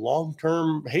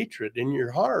 long-term hatred in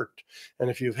your heart. And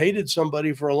if you've hated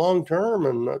somebody for a long term,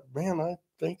 and man, I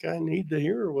think I need to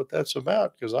hear what that's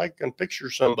about, because I can picture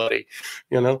somebody,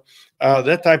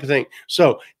 that type of thing.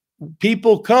 So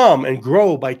people come and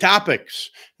grow by topics,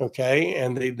 okay,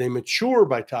 and they mature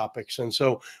by topics. And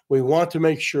so we want to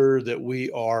make sure that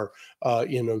we are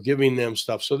giving them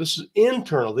stuff. So this is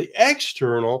internal. The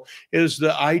external is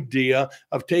the idea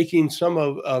of taking some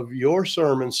of your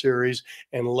sermon series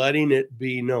and letting it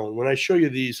be known. When I show you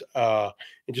these in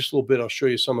just a little bit, I'll show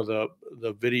you some of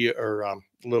the video or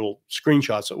little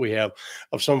screenshots that we have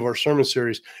of some of our sermon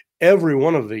series. Every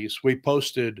one of these we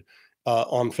posted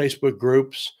on Facebook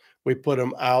groups. We put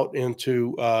them out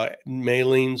into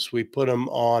mailings. We put them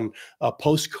on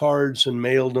postcards and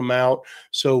mailed them out.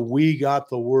 So we got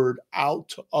the word out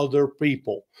to other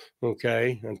people.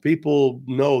 Okay. And people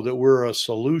know that we're a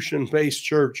solution-based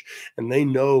church, and they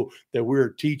know that we're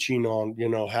teaching on,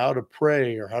 how to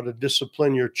pray, or how to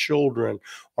discipline your children,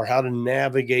 or how to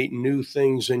navigate new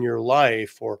things in your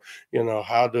life, or,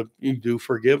 how to do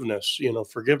forgiveness,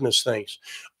 forgiveness things.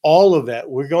 All of that,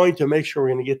 we're going to make sure we're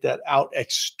going to get that out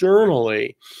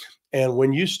externally. And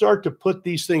when you start to put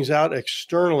these things out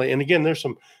externally, and again, there's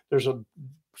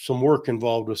some work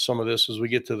involved with some of this as we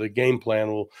get to the game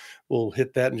plan. We'll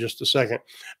hit that in just a second.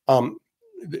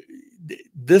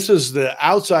 This is the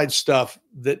outside stuff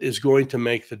that is going to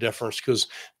make the difference, because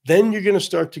then you're going to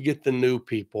start to get the new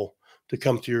people to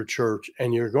come to your church,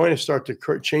 and you're going to start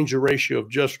to change the ratio of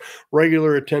just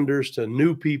regular attenders to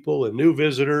new people and new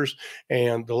visitors.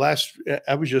 And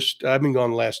I've been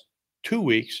gone the last 2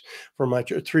 weeks from my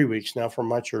 3 weeks now from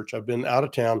my church. I've been out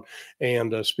of town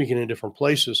and speaking in different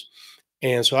places.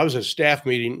 And so I was at a staff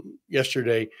meeting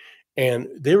yesterday, and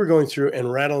they were going through and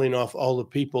rattling off all the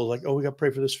people like, oh, we got to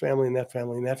pray for this family and that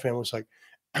family and that family. It's like,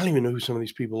 I don't even know who some of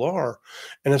these people are.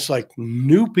 And it's like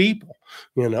new people,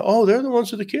 oh, they're the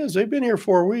ones with the kids. They've been here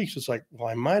 4 weeks. It's like, well,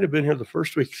 I might have been here the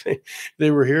first week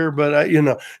they were here, but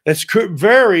that's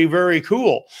very, very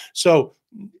cool. So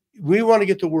we want to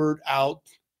get the word out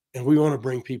and we want to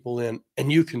bring people in,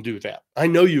 and you can do that. I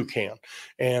know you can.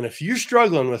 And if you're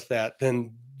struggling with that,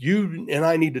 then you and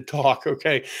I need to talk,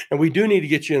 okay? And we do need to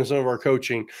get you in some of our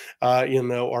coaching.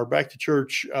 Our back to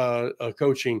church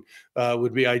coaching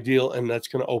would be ideal, and that's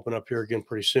going to open up here again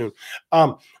pretty soon.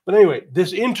 But anyway,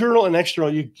 this internal and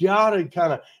external, you got to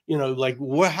kind of, like,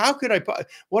 how could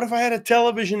what if I had a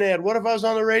television ad? What if I was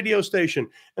on the radio station?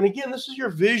 And again, this is your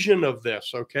vision of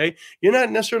this, okay? You're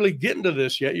not necessarily getting to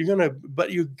this yet.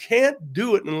 But you can't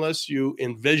do it unless you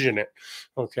envision it,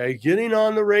 okay? Getting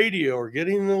on the radio or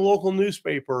getting in the local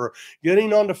newspaper or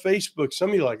getting onto Facebook. Some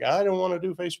of you are like, I don't want to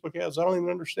do Facebook ads. I don't even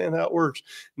understand how it works.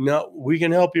 No, we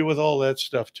can help you with all that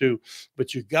stuff too.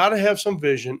 But you got to have some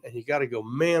vision, and you got to go,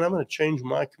 man, I'm going to change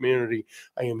my community.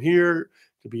 I am here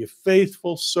to be a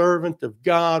faithful servant of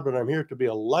God, but I'm here to be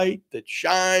a light that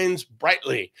shines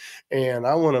brightly. And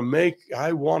I want to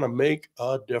make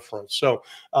a difference. So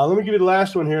let me give you the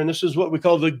last one here. And this is what we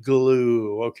call the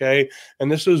glue. Okay.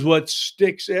 And this is what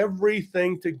sticks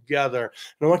everything together.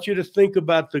 And I want you to think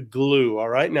about the glue. All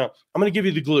right. Now I'm going to give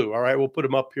you the glue. All right. We'll put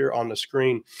them up here on the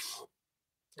screen.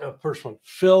 First one,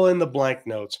 fill in the blank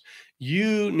notes.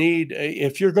 You need,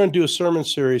 if you're going to do a sermon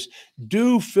series,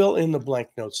 do fill in the blank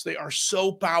notes. They are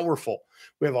so powerful.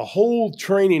 We have a whole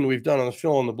training we've done on the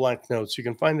fill in the blank notes. You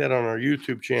can find that on our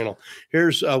YouTube channel.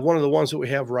 Here's one of the ones that we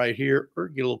have right here.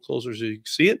 Get a little closer so you can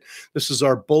see it. This is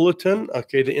our bulletin.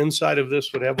 Okay, the inside of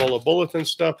this would have all the bulletin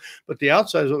stuff, but the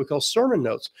outside is what we call sermon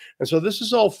notes. And so this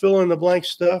is all fill in the blank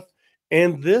stuff.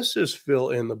 And this is fill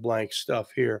in the blank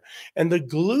stuff here. And the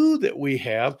glue that we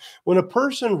have, when a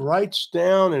person writes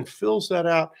down and fills that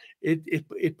out,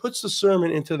 it puts the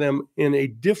sermon into them in a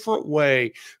different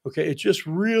way. Okay, it just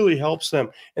really helps them.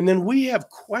 And then we have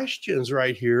questions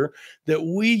right here that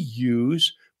we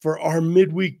use for our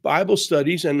midweek Bible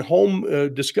studies and home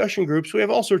discussion groups. We have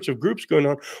all sorts of groups going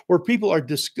on where people are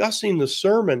discussing the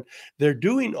sermon. They're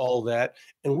doing all that.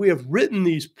 And we have written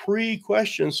these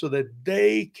pre-questions so that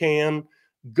they can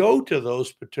go to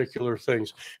those particular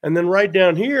things. And then right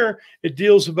down here, it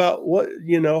deals about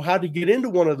how to get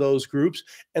into one of those groups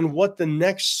and what the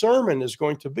next sermon is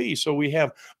going to be. So we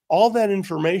have all that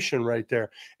information right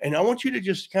there. And I want you to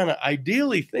just kind of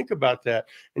ideally think about that.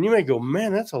 And you may go,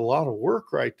 man, that's a lot of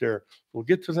work right there. We'll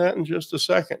get to that in just a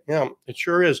second. Yeah, it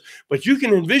sure is. But you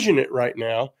can envision it right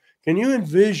now. Can you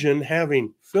envision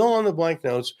having fill in the blank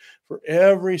notes for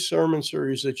every sermon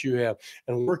series that you have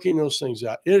and working those things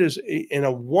out? It is, and I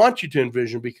want you to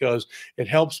envision because it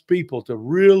helps people to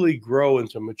really grow and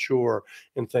to mature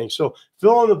in things. So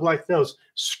fill in the blank notes.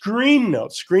 Screen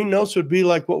notes. Screen notes would be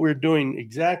like what we're doing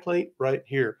exactly right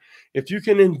here. If you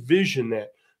can envision that.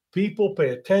 People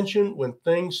pay attention when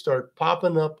things start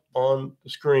popping up on the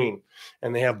screen,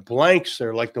 and they have blanks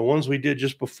there, like the ones we did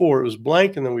just before. It was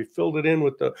blank, and then we filled it in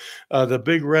with the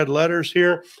big red letters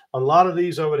here. A lot of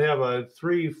these, I would have a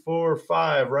 3, 4,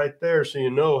 5 right there,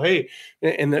 so hey,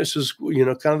 and this is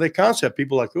kind of the concept.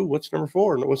 People are like, oh, what's number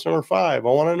 4? What's number 5? I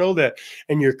want to know that.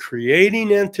 And you're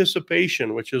creating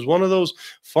anticipation, which is one of those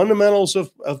fundamentals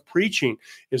of preaching,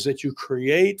 is that you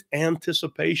create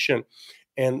anticipation.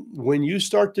 And when you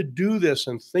start to do this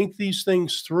and think these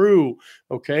things through,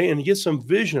 okay, and you get some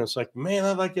vision, it's like, man,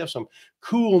 I'd like to have some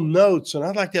cool notes, and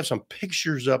I'd like to have some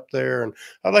pictures up there, and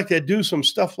I'd like to do some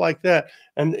stuff like that.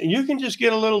 And you can just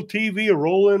get a little TV, a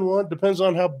roll-in one, depends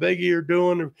on how big you're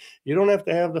doing. You don't have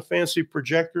to have the fancy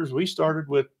projectors. We started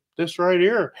with this right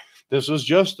here. This was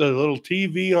just a little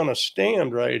TV on a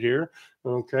stand right here.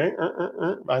 Okay.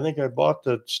 I think I bought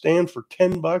the stand for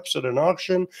 $10 at an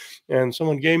auction, and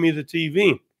someone gave me the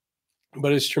TV.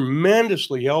 But it's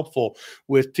tremendously helpful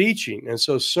with teaching. And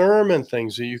so sermon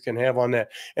things that you can have on that.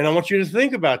 And I want you to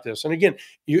think about this. And again,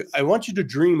 I want you to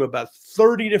dream about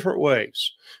 30 different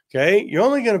ways. Okay. You're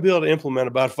only going to be able to implement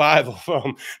about 5 of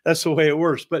them. That's the way it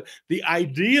works. But the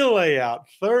ideal layout,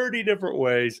 30 different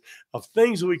ways of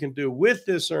things that we can do with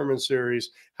this sermon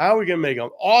series, how we can make them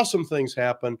awesome things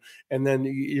happen. And then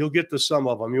you'll get to some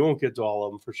of them. You won't get to all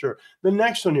of them for sure. The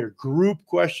next one here, group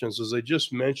questions, as I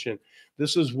just mentioned.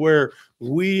 This is where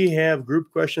we have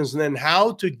group questions, and then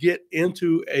how to get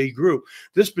into a group.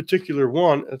 This particular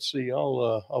one, let's see,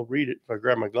 I'll read it if I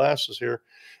grab my glasses here.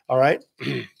 All right.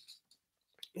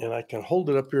 And I can hold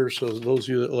it up here so those of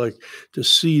you that like to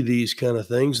see these kind of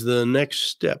things, the next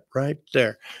step right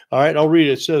there. All right, I'll read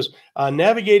it. It says,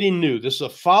 navigating new. This is a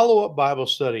follow-up Bible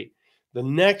study. The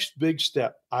next big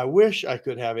step. I wish I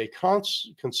could have a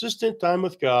consistent time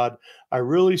with God. I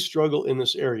really struggle in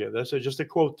this area. That's just a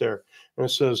quote there. And it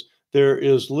says, there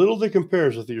is little that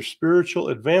compares with your spiritual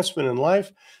advancement in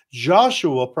life.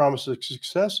 Joshua promises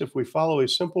success if we follow a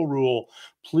simple rule.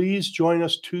 Please join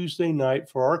us Tuesday night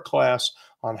for our class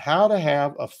on how to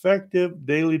have effective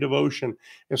daily devotion.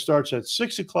 It starts at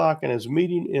 6 o'clock and is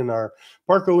meeting in our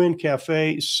Parco Inn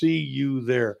Cafe. See you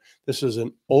there. This is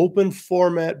an open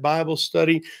format Bible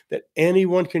study that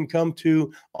anyone can come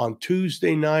to on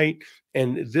Tuesday night.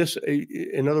 And this,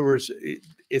 in other words,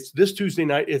 it's this Tuesday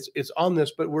night. It's on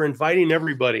this, but we're inviting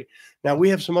everybody. Now, we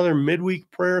have some other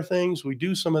midweek prayer things. We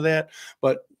do some of that,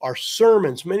 but our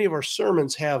sermons, many of our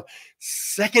sermons have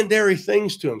secondary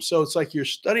things to them. So it's like you're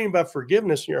studying about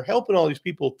forgiveness and you're helping all these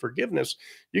people with forgiveness.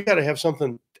 You got to have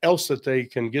something else that they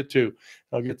can get to.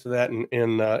 I'll get to that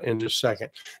in just a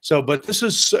second. So, but this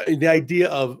is the idea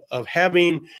of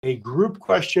having a group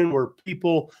question where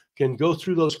people can go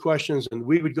through those questions, and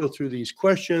we would go through these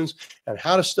questions and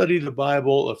how to study the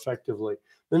Bible effectively.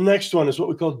 The next one is what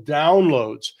we call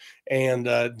downloads. And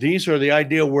these are the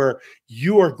idea where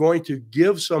you are going to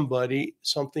give somebody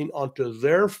something onto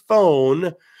their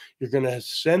phone. You're going to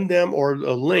send them or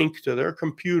a link to their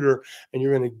computer, and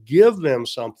you're going to give them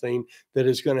something that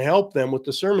is going to help them with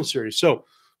the sermon series. So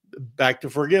back to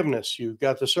forgiveness. You've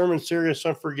got the sermon series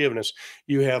on forgiveness.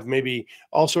 You have maybe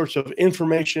all sorts of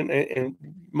information, and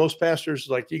most pastors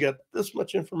like, you got this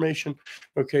much information,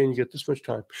 okay, and you get this much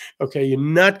time. Okay, you're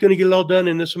not going to get it all done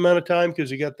in this amount of time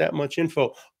because you got that much info.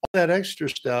 All that extra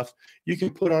stuff you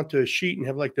can put onto a sheet and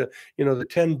have like the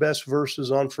 10 best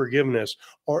verses on forgiveness,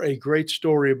 or a great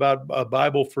story about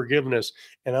Bible forgiveness.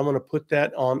 And I'm going to put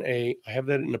that I have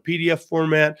that in a PDF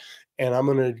format. And I'm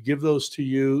going to give those to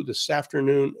you this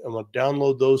afternoon. I'm going to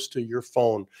download those to your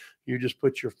phone. You just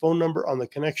put your phone number on the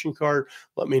connection card.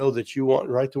 Let me know that you want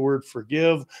to write the word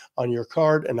forgive on your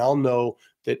card, and I'll know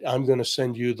that I'm going to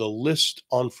send you the list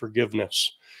on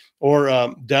forgiveness. Or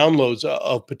downloads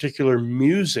of particular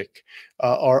music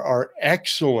are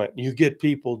excellent. You get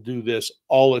people do this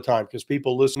all the time because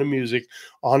people listen to music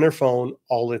on their phone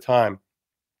all the time.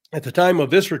 At the time of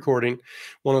this recording,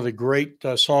 one of the great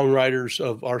songwriters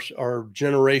of our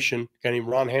generation, a guy named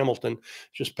Ron Hamilton,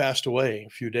 just passed away a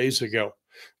few days ago.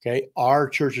 Okay, our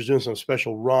church is doing some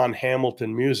special Ron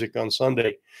Hamilton music on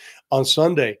Sunday. On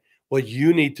Sunday, what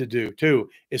you need to do too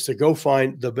is to go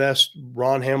find the best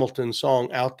Ron Hamilton song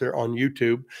out there on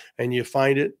YouTube, and you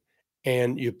find it,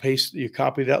 and you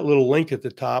copy that little link at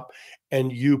the top,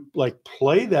 and you like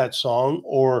play that song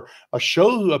or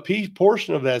show a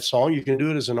portion of that song. You can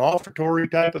do it as an offertory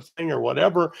type of thing or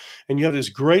whatever. And you have this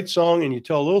great song, and you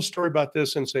tell a little story about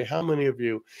this and say, how many of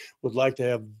you would like to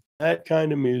have that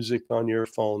kind of music on your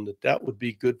phone, that would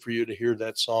be good for you to hear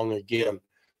that song again?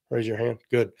 Raise your hand.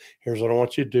 Good. Here's what I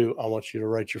want you to do. I want you to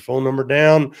write your phone number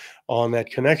down on that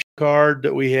connection card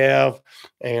that we have.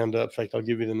 And in fact, I'll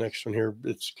give you the next one here.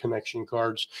 It's connection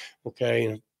cards. Okay.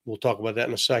 And we'll talk about that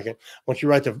in a second. I want you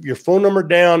to write your phone number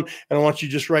down, and I want you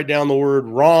to just write down the word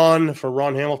Ron for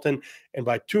Ron Hamilton. And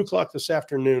by 2 o'clock this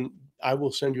afternoon, I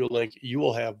will send you a link. You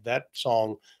will have that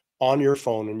song on your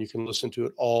phone, and you can listen to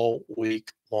it all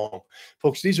week long.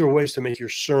 Folks, these are ways to make your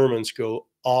sermons go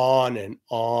on and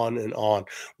on and on.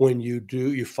 When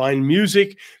you find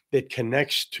music that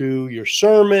connects to your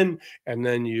sermon, and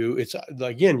then you're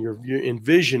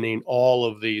envisioning all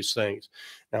of these things.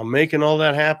 Now, making all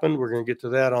that happen, we're going to get to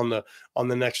that on the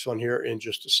next one here in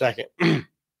just a second.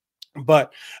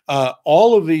 But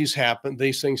all of these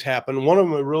things happen. One of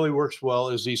them that really works well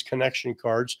is these connection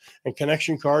cards. And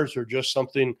connection cards are just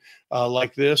something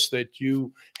like this that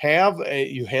you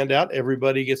hand out.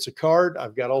 Everybody gets a card.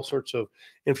 I've got all sorts of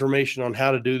information on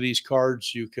how to do these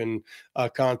cards. You can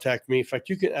contact me. In fact,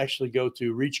 you can actually go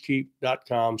to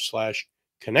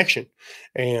reachkeep.com/connection,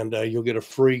 and you'll get a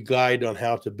free guide on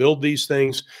how to build these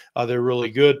things. They're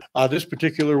really good. This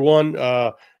particular one,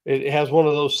 it has one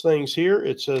of those things here.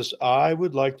 It says, I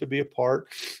would like to be a part.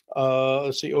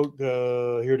 Let's see.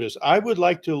 Here it is. I would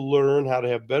like to learn how to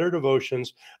have better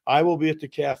devotions. I will be at the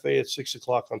cafe at 6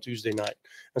 o'clock on Tuesday night.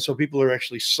 And so people are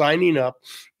actually signing up,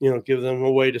 give them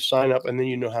a way to sign up. And then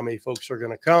you know how many folks are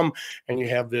going to come. And you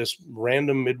have this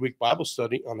random midweek Bible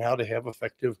study on how to have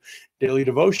effective daily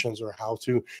devotions, or how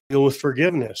to deal with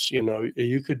forgiveness.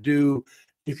 You could do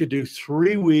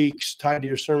 3 weeks tied to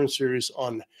your sermon series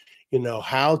on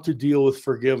how to deal with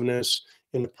forgiveness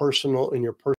in your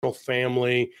personal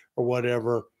family or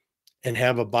whatever. and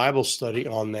have a Bible study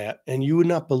on that. And you would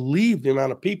not believe the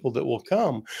amount of people that will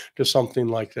come to something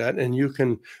like that. And you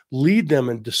can lead them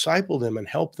and disciple them and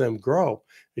help them grow.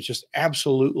 It's just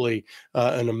absolutely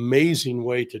an amazing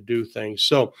way to do things.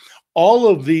 So all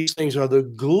of these things are the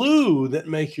glue that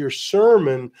make your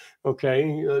sermon,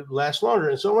 okay, last longer.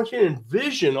 And so I want you to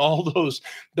envision all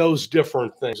those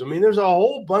different things. I mean, there's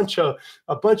a bunch of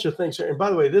things. And by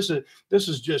the way, this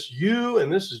is just you,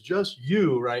 and this is just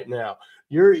you right now.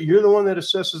 You're the one that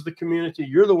assesses the community.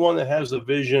 You're the one that has the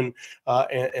vision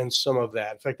and some of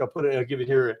that. In fact, I'll give it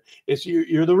here. It's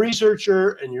you're the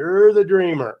researcher and you're the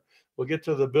dreamer. We'll get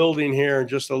to the building here in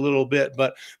just a little bit,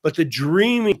 but the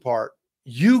dreaming part,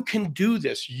 you can do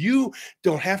this. You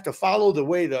don't have to follow the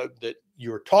way that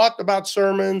you're taught about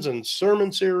sermons and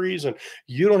sermon series, and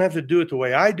you don't have to do it the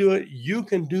way I do it. You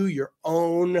can do your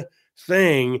own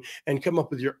thing and come up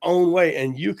with your own way,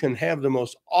 and you can have the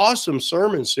most awesome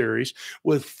sermon series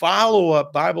with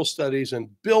follow-up Bible studies and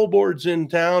billboards in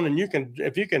town. And you can,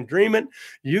 if you can dream it,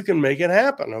 you can make it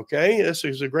happen. Okay, this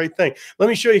is a great thing. Let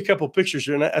me show you a couple of pictures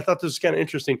here, and I thought this is kind of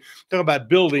interesting. Talk about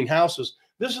building houses.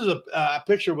 This is a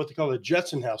picture of what they call the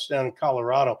Jetson house down in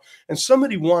Colorado. And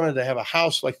somebody wanted to have a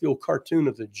house like the old cartoon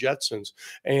of the Jetsons.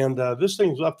 And this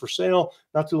thing was up for sale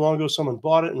not too long ago. Someone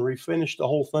bought it and refinished the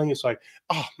whole thing. It's like,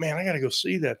 oh, man, I got to go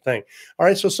see that thing. All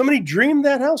right, so somebody dreamed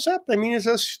that house up. I mean, it's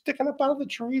just sticking up out of the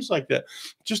trees like that.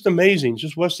 Just amazing.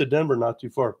 Just west of Denver, not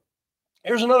too far.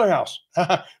 Here's another house.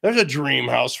 There's a dream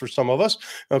house for some of us.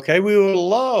 Okay, we would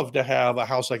love to have a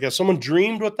house like that. Someone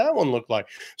dreamed what that one looked like.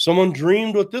 Someone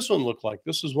dreamed what this one looked like.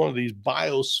 This is one of these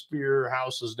biosphere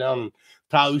houses down in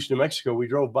Taos, New Mexico. We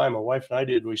drove by, my wife and I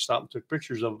did. We stopped and took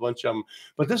pictures of a bunch of them.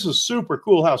 But this is a super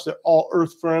cool house. They're all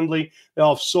earth friendly. They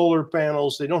all have solar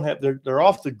panels. They don't have, they're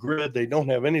off the grid. They don't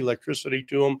have any electricity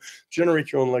to them.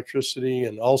 Generate your own electricity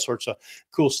and all sorts of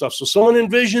cool stuff. So someone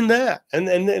envisioned that. And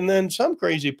then some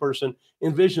crazy person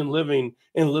envision living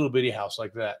in a little bitty house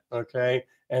like that. Okay.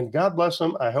 And God bless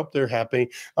them. I hope they're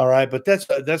happy. All right. But that's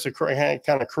a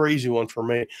kind of crazy one for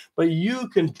me. But you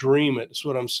can dream it. That's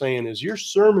what I'm saying is your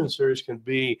sermon series can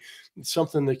be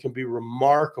something that can be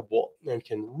remarkable and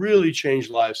can really change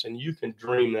lives. And you can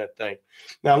dream that thing.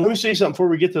 Now, let me say something before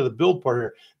we get to the build part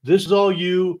here. This is all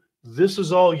you. This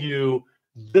is all you.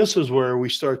 This is where we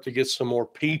start to get some more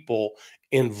people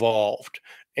involved.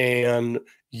 And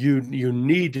you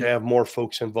need to have more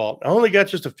folks involved. I only got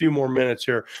just a few more minutes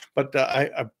here, but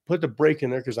I put the break in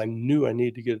there because I knew I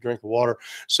needed to get a drink of water.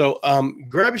 So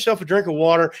grab yourself a drink of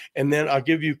water, and then I'll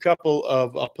give you a couple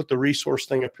of, I'll put the resource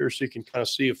thing up here so you can kind of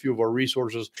see a few of our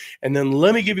resources. And then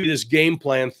let me give you this game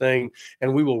plan thing,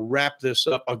 and we will wrap this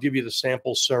up. I'll give you the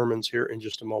sample sermons here in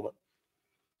just a moment.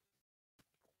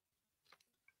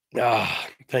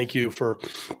 Thank you for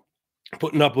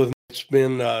putting up with me. It's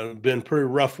been pretty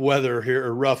rough weather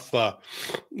here, rough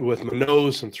with my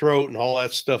nose and throat and all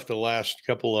that stuff. The last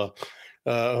couple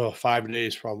of 5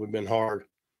 days probably been hard.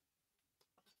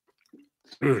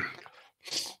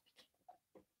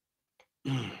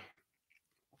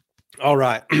 All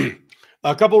right.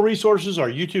 A couple of resources, our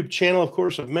YouTube channel, of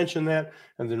course, I've mentioned that,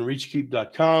 and then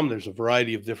reachkeep.com. There's a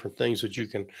variety of different things that you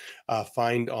can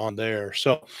find on there.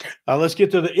 So let's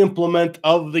get to the implement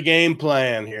of the game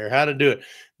plan here, how to do it.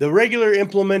 The regular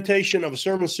implementation of a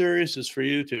sermon series is for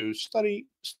you to study,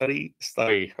 study,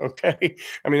 study, okay?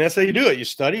 I mean, that's how you do it. You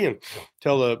study and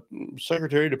tell the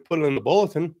secretary to put it in the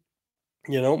bulletin,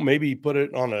 you know, maybe put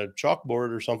it on a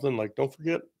chalkboard or something like, don't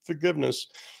forget forgiveness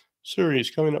series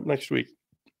coming up next week,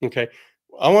 okay?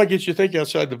 I want to get you to think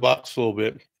outside the box a little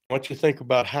bit. I want you to think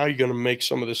about how you're going to make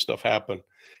some of this stuff happen,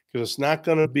 because it's not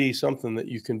going to be something that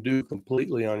you can do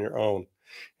completely on your own.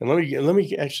 And let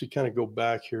me actually kind of go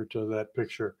back here to that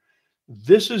picture.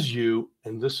 This is you,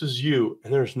 and this is you,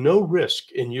 and there's no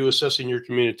risk in you assessing your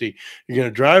community. You're going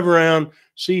to drive around,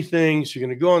 see things. You're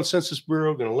going to go on Census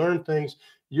Bureau, going to learn things.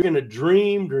 You're going to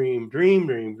dream, dream, dream,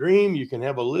 dream, dream. You can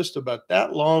have a list about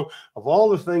that long of all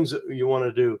the things that you want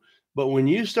to do. But when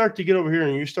you start to get over here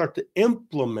and you start to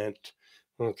implement,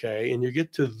 okay, and you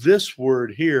get to this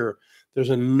word here, there's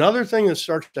another thing that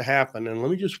starts to happen. And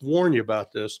let me just warn you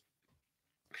about this.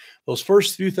 Those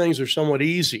first few things are somewhat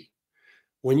easy.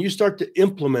 When you start to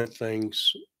implement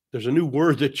things, there's a new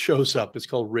word that shows up. It's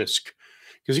called risk.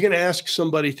 Because you're going to ask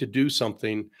somebody to do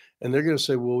something, and they're going to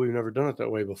say, well, we've never done it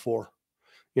that way before.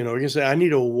 You know, you're going to say, I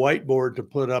need a whiteboard to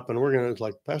put up. And we're going to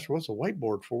like, Pastor, what's a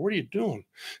whiteboard for? What are you doing?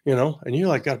 You know, and you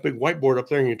like got a big whiteboard up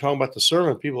there and you're talking about the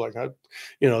sermon. People are like,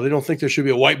 you know, they don't think there should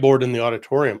be a whiteboard in the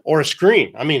auditorium or a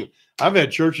screen. I mean, I've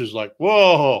had churches like,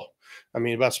 whoa, I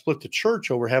mean, about split the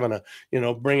church over having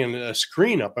bringing a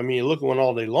screen up. I mean, you look at one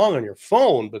all day long on your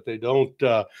phone, but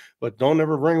but don't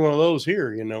ever bring one of those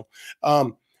here.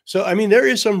 So, I mean, there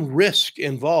is some risk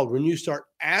involved when you start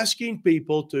asking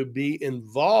people to be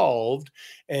involved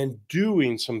and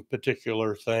doing some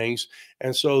particular things.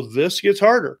 And so this gets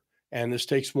harder and this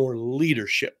takes more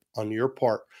leadership on your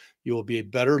part. You will be a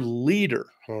better leader,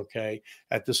 okay,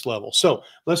 at this level. So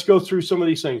let's go through some of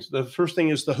these things. The first thing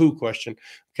is the who question,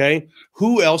 okay?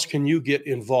 Who else can you get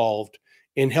involved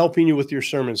in helping you with your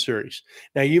sermon series?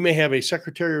 Now, you may have a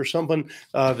secretary or someone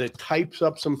that types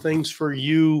up some things for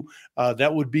you.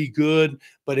 That would be good.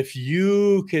 But if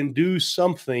you can do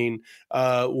something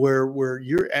where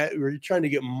you're trying to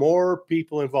get more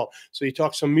people involved, so you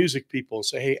talk to some music people and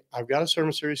say, "Hey, I've got a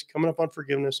sermon series coming up on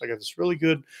forgiveness. I got this really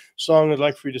good song I'd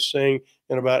like for you to sing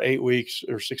in about 8 weeks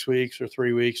or 6 weeks or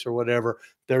 3 weeks or whatever."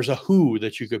 There's a who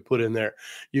that you could put in there.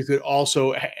 You could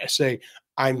also say,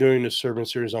 "I'm doing a sermon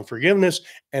series on forgiveness,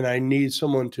 and I need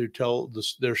someone to tell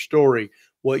their story.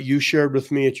 What you shared with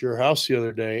me at your house the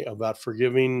other day about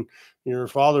forgiving your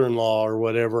father-in-law or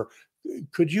whatever.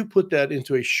 Could you put that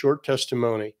into a short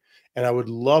testimony? And I would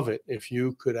love it if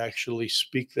you could actually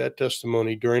speak that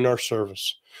testimony during our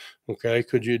service. Okay.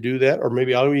 Could you do that? Or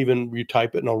maybe I'll even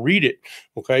retype it and I'll read it.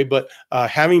 Okay. But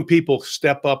having people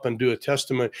step up and do a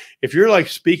testimony, if you're like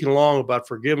speaking along about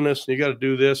forgiveness and you got to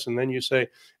do this, and then you say,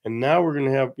 and now we're going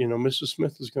to have, Mrs.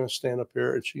 Smith is going to stand up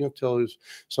here and she's going to tell us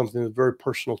something that's very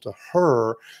personal to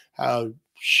her, how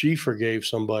she forgave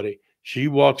somebody. She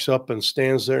walks up and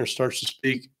stands there and starts to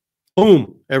speak.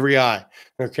 Boom, every eye.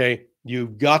 Okay.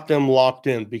 You've got them locked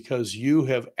in because you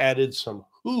have added some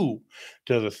who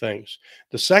to the things.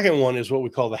 The second one is what we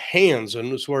call the hands,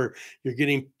 and it's where you're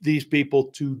getting these people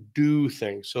to do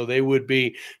things. So they would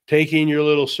be taking your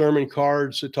little sermon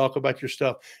cards to talk about your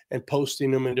stuff and posting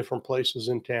them in different places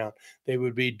in town. They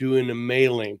would be doing a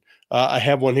mailing. I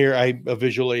have one here. A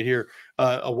visual aid here.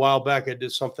 A while back, I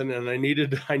did something and I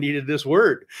needed this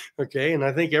word. Okay. And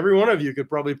I think every one of you could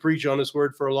probably preach on this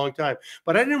word for a long time,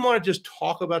 but I didn't want to just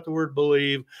talk about the word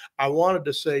believe. I wanted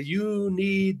to say, you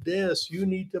need this, you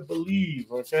need to believe.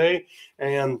 Okay.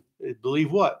 And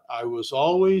believe what? I was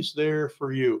always there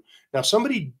for you. Now,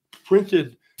 somebody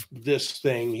printed this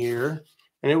thing here,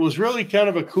 and it was really kind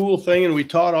of a cool thing. And we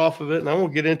taught off of it, and I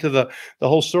won't get into the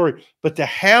whole story, but to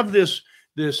have this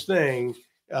thing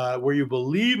where you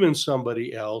believe in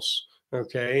somebody else,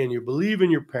 okay, and you believe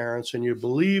in your parents, and you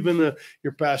believe in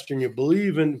your pastor, and you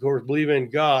believe in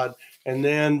God, and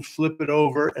then flip it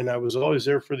over. And I was always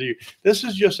there for you. This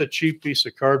is just a cheap piece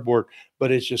of cardboard,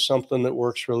 but it's just something that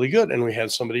works really good. And we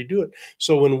had somebody do it.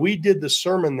 So when we did the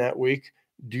sermon that week,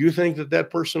 do you think that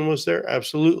person was there?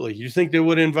 Absolutely. You think they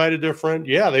would have invited their friend?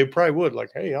 Yeah, they probably would.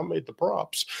 Like, hey, I made the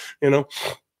props,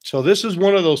 So this is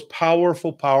one of those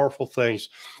powerful, powerful things,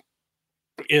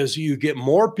 is you get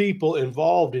more people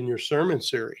involved in your sermon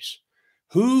series.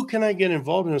 Who can I get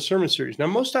involved in a sermon series? Now,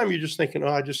 most time you're just thinking, oh,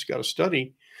 I just got to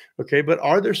study. Okay. But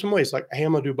are there some ways, like, hey,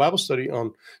 I'm going to do Bible study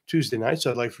on Tuesday nights.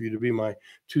 I'd like for you to be my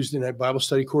Tuesday night Bible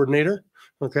study coordinator.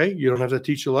 Okay. You don't have to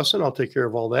teach a lesson. I'll take care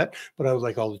of all that. But I would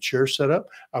like all the chairs set up.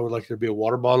 I would like there to be a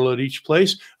water bottle at each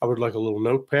place. I would like a little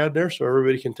notepad there so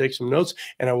everybody can take some notes.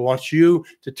 And I want you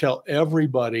to tell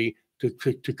everybody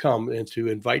to come and to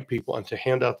invite people and to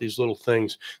hand out these little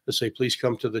things that say, please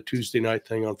come to the Tuesday night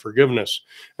thing on forgiveness.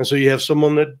 And so you have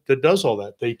someone that does all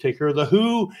that. They take care of the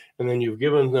who, and then you've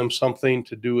given them something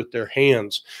to do with their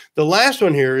hands. The last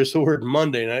one here is the word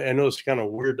Monday. And I know it's kind of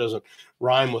weird, doesn't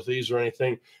rhyme with these or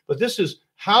anything, but this is,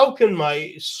 how can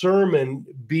my sermon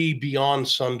be beyond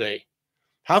Sunday?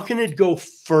 How can it go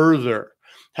further?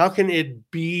 How can it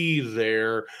be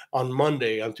there on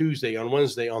Monday, on Tuesday, on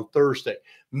Wednesday, on Thursday?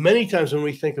 Many times when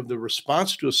we think of the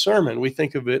response to a sermon, we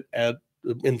think of it at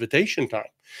invitation time,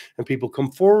 and people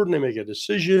come forward and they make a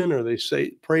decision, or they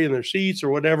say, pray in their seats or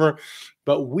whatever.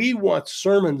 But we want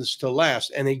sermons to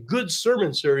last, and a good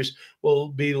sermon series will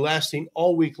be lasting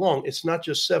all week long. It's not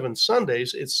just 7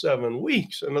 Sundays, it's 7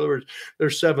 weeks. In other words,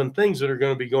 there's 7 things that are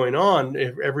going to be going on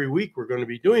every week. We're going to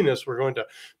be doing this. We're going to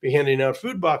be handing out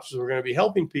food boxes. We're going to be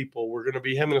helping people. We're going to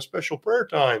be having a special prayer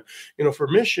time, for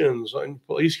missions. And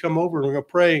please come over and we're going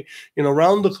to pray,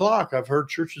 around the clock. I've heard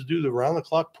churches do the round the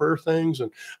clock prayer things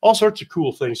and all sorts of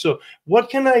cool things. So what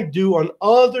can I do on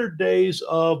other days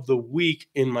of the week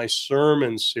in my sermon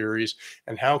series,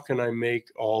 and how can I make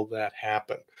all that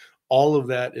happen? All of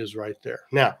that is right there.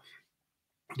 Now,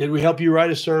 did we help you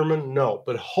write a sermon? No,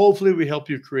 but hopefully we help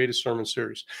you create a sermon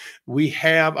series.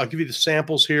 I'll give you the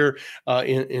samples here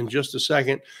in just a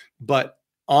second, but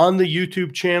on the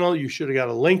YouTube channel. You should have got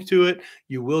a link to it.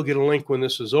 You will get a link when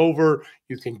this is over.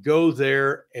 You can go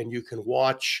there and you can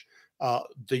watch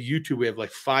the YouTube. We have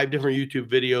like 5 different YouTube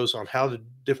videos on how the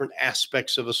different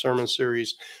aspects of a sermon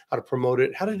series, how to promote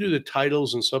it, how to do the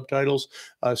titles and subtitles.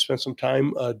 Spend some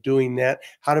time doing that.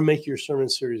 How to make your sermon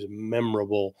series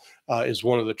memorable is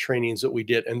one of the trainings that we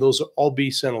did. And those will all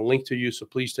be sent a link to you. So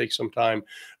please take some time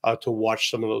to watch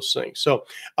some of those things. So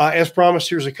as promised,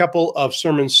 here's a couple of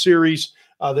sermon series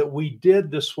that we did.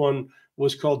 This one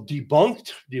was called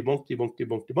Debunked.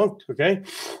 Okay.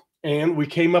 And we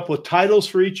came up with titles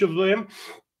for each of them.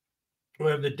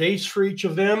 We have the dates for each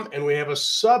of them, and we have a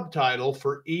subtitle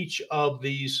for each of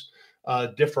these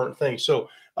different things. So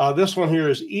this one here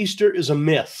is Easter is a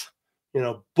myth.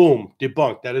 Boom,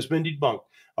 debunked. That has been debunked.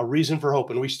 A reason for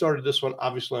hope. And we started this one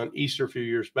obviously on Easter a few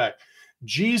years back.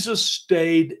 Jesus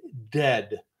stayed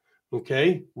dead.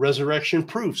 Okay, resurrection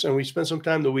proofs. And we spent some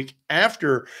time the week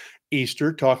after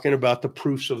Easter talking about the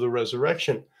proofs of the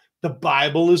resurrection. The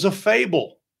Bible is a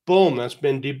fable. Boom, that's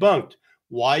been debunked.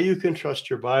 Why you can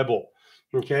trust your Bible.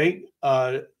 Okay,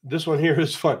 this one here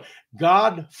is fun.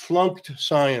 God flunked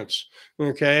science.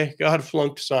 Okay, God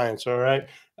flunked science. All right,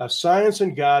 science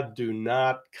and God do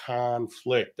not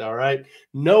conflict. All right,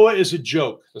 Noah is a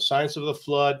joke. The science of the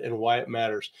flood and why it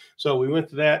matters. So we went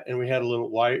to that and we had a little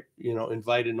why,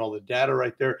 invited and all the data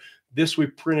right there. This we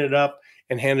printed up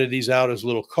and handed these out as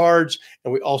little cards.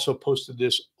 And we also posted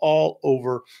this all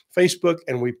over Facebook.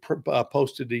 And we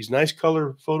posted these nice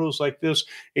color photos like this,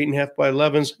 8.5 by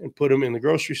 11s, and put them in the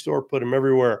grocery store, put them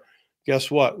everywhere.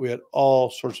 Guess what? We had all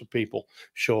sorts of people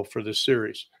show up for this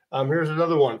series. Here's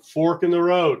another one, Fork in the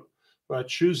Road,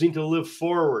 choosing to live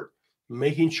forward,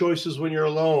 making choices when you're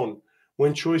alone,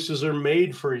 when choices are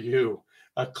made for you,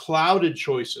 clouded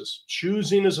choices,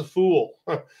 choosing as a fool.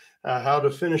 How to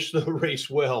finish the race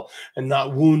well and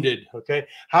not wounded, okay?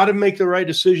 How to make the right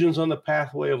decisions on the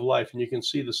pathway of life. And you can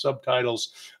see the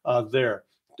subtitles there.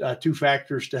 2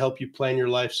 factors to help you plan your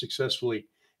life successfully.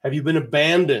 Have you been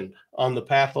abandoned on the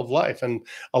path of life? And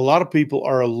a lot of people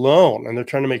are alone and they're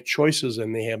trying to make choices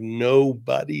and they have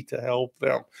nobody to help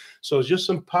them. So it's just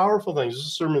some powerful things. This is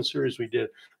a sermon series we did.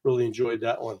 Really enjoyed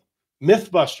that one.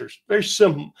 Mythbusters, very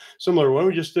similar one.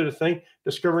 We just did a thing,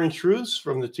 discovering truths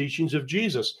from the teachings of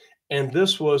Jesus. And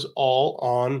this was all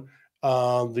on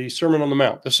the Sermon on the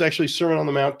Mount. This is actually Sermon on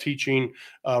the Mount teaching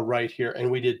right here.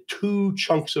 And we did 2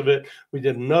 chunks of it. We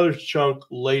did another chunk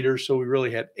later. So we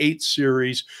really had 8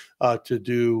 series to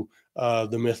do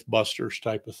the Mythbusters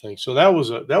type of thing. So that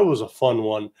was a fun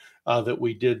one that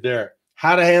we did there.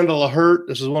 How to handle a hurt.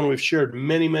 This is one we've shared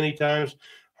many, many times.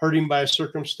 Hurting by a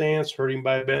circumstance, hurting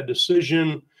by a bad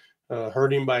decision,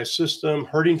 hurting by a system,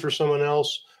 hurting for someone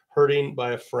else, hurting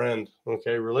by a friend.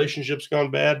 Okay, relationships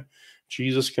gone bad.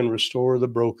 Jesus can restore the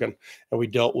broken. And we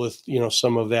dealt with,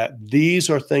 some of that. These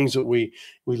are things that we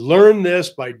learned this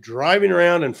by driving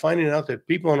around and finding out that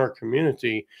people in our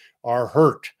community are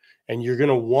hurt. And you're going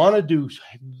to want to do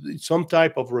some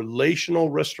type of relational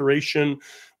restoration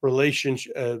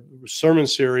sermon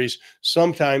series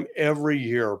sometime every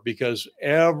year, because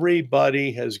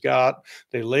everybody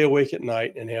they lay awake at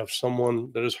night and have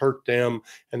someone that has hurt them,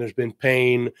 and there's been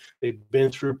pain. They've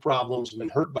been through problems, been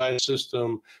hurt by a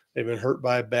system, they've been hurt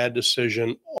by a bad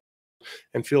decision.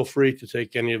 And feel free to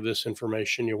take any of this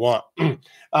information you want.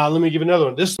 Let me give another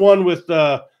one. This one with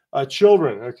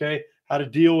children, okay? How to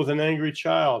deal with an angry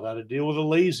child, how to deal with a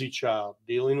lazy child,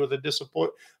 dealing with a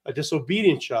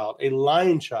disobedient child, a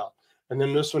lying child. And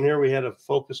then this one here, we had to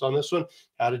focus on this one,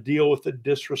 how to deal with a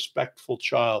disrespectful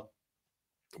child.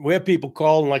 We have people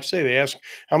call and, like I say, they ask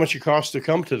how much it costs to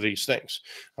come to these things.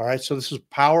 All right. So this is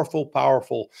powerful,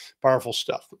 powerful, powerful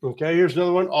stuff. Okay. Here's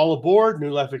another one. All Aboard,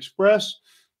 New Life Express,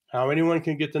 how anyone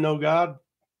can get to know God,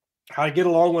 how to get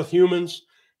along with humans,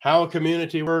 how a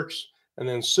community works. And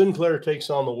then Sinclair Takes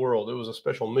on the World. It was a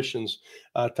special missions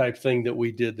type thing that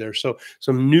we did there. So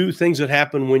some new things that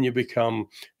happen when you become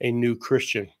a new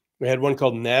Christian. We had one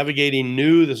called Navigating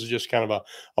New. This is just kind of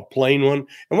a plain one.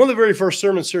 And one of the very first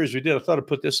sermon series we did, I thought I'd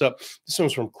put this up. This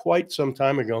one's from quite some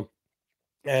time ago.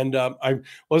 And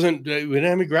we didn't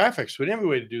have any graphics. We didn't have a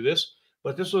way to do this.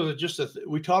 But this was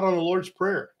we taught on the Lord's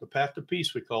Prayer, the path to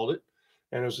peace, we called it.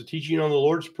 And it was a teaching on the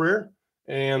Lord's Prayer.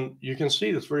 And you can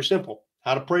see that's very simple.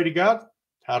 How to pray to God,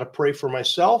 how to pray for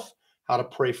myself, how to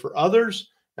pray for others,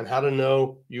 and how to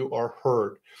know you are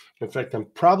heard. In fact, I'm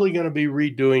probably going to be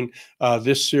redoing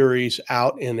this series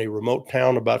out in a remote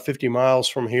town about 50 miles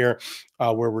from here,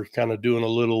 where we're kind of doing a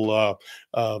little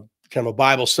kind of a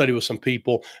Bible study with some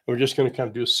people. We're just going to kind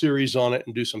of do a series on it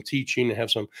and do some teaching and have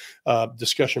some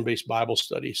discussion-based Bible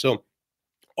study. So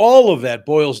All of that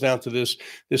boils down to this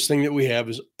thing that we have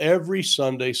is every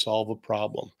Sunday solve a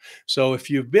problem. So if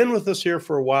you've been with us here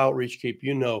for a while at Reach Keep,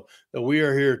 you know that we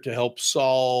are here to help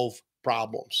solve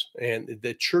problems, and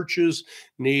that churches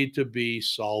need to be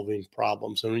solving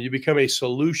problems. And when you become a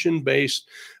solution-based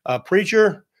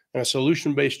preacher and a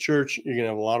solution-based church, you're going to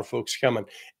have a lot of folks coming.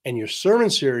 And your sermon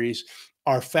series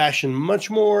are fashioned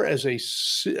much more as a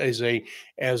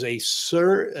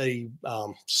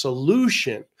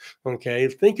solution. Okay,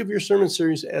 think of your sermon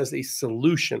series as a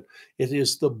solution. It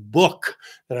is the book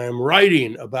that I'm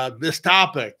writing about this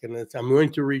topic, and I'm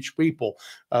going to reach people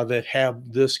that have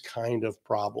this kind of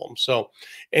problem. So,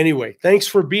 anyway, thanks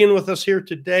for being with us here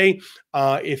today.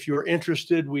 If you're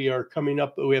interested, we are coming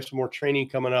up. We have some more training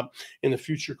coming up in the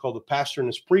future called the Pastor and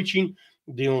His Preaching,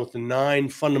 dealing with the 9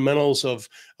 fundamentals of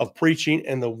preaching.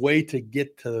 And the way to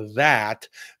get to that,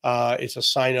 it's a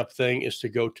sign up thing, is to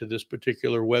go to this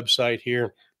particular website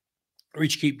here,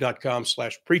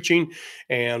 reachkeep.com/preaching.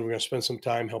 And we're going to spend some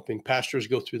time helping pastors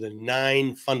go through the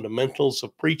 9 fundamentals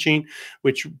of preaching,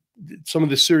 which some of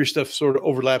the serious stuff sort of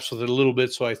overlaps with it a little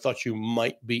bit. So I thought you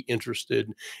might be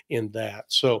interested in that.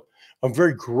 So I'm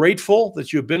very grateful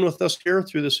that you've been with us here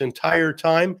through this entire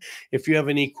time. If you have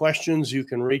any questions, you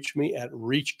can reach me at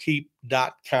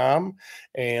reachkeep.com.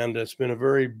 And it's been a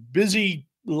very busy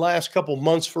last couple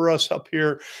months for us up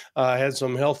here. Had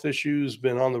some health issues,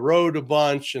 been on the road a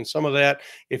bunch, and some of that.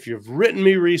 If you've written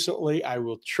me recently, I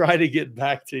will try to get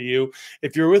back to you.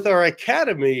 If you're with our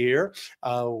academy here,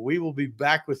 we will be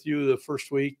back with you the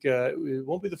first week. It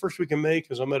won't be the first week of May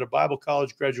because I'm at a Bible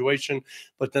college graduation,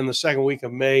 but then the second week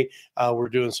of May, we're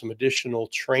doing some additional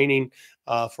training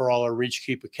for all our Reach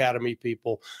Keep Academy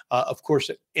people. Of course,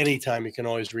 at any time, you can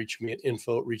always reach me at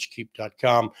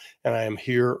info@reachkeep.com, and I am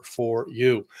here for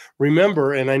you.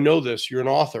 Remember, and I know this, you're an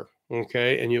author,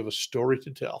 okay, and you have a story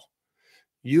to tell.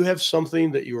 You have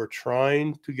something that you are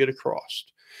trying to get across,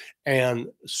 and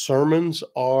sermons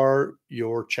are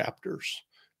your chapters,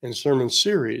 and sermon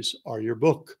series are your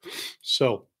book.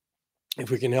 So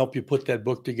if we can help you put that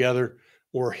book together,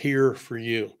 we're here for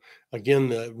you. Again,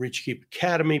 the Reach Keep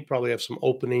Academy probably have some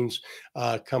openings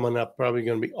coming up, probably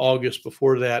going to be August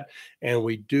before that. And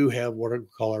we do have what we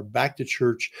call our Back to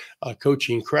Church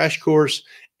coaching crash course.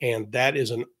 And that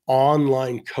is an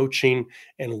online coaching.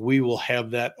 And we will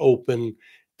have that open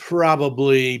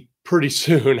probably pretty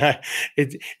soon.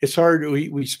 It's hard.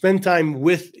 We spend time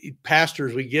with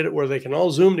pastors. We get it where they can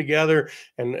all Zoom together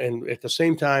and at the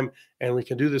same time, and we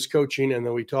can do this coaching, and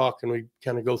then we talk and we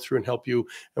kind of go through and help you.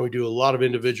 And we do a lot of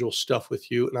individual stuff with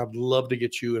you. And I'd love to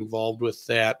get you involved with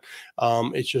that.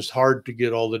 It's just hard to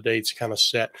get all the dates kind of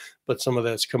set, but some of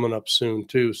that's coming up soon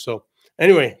too. So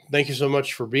anyway, thank you so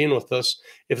much for being with us.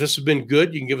 If this has been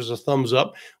good, you can give us a thumbs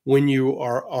up. When you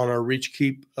are on our Reach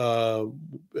Keep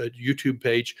YouTube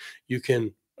page, you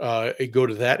can go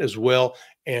to that as well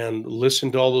and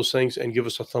listen to all those things and give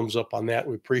us a thumbs up on that.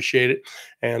 We appreciate it.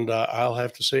 And I'll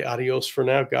have to say adios for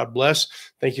now. God bless.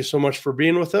 Thank you so much for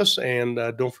being with us. And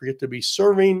don't forget to be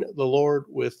serving the Lord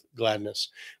with gladness.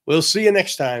 We'll see you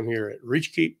next time here at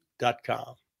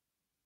reachkeep.com.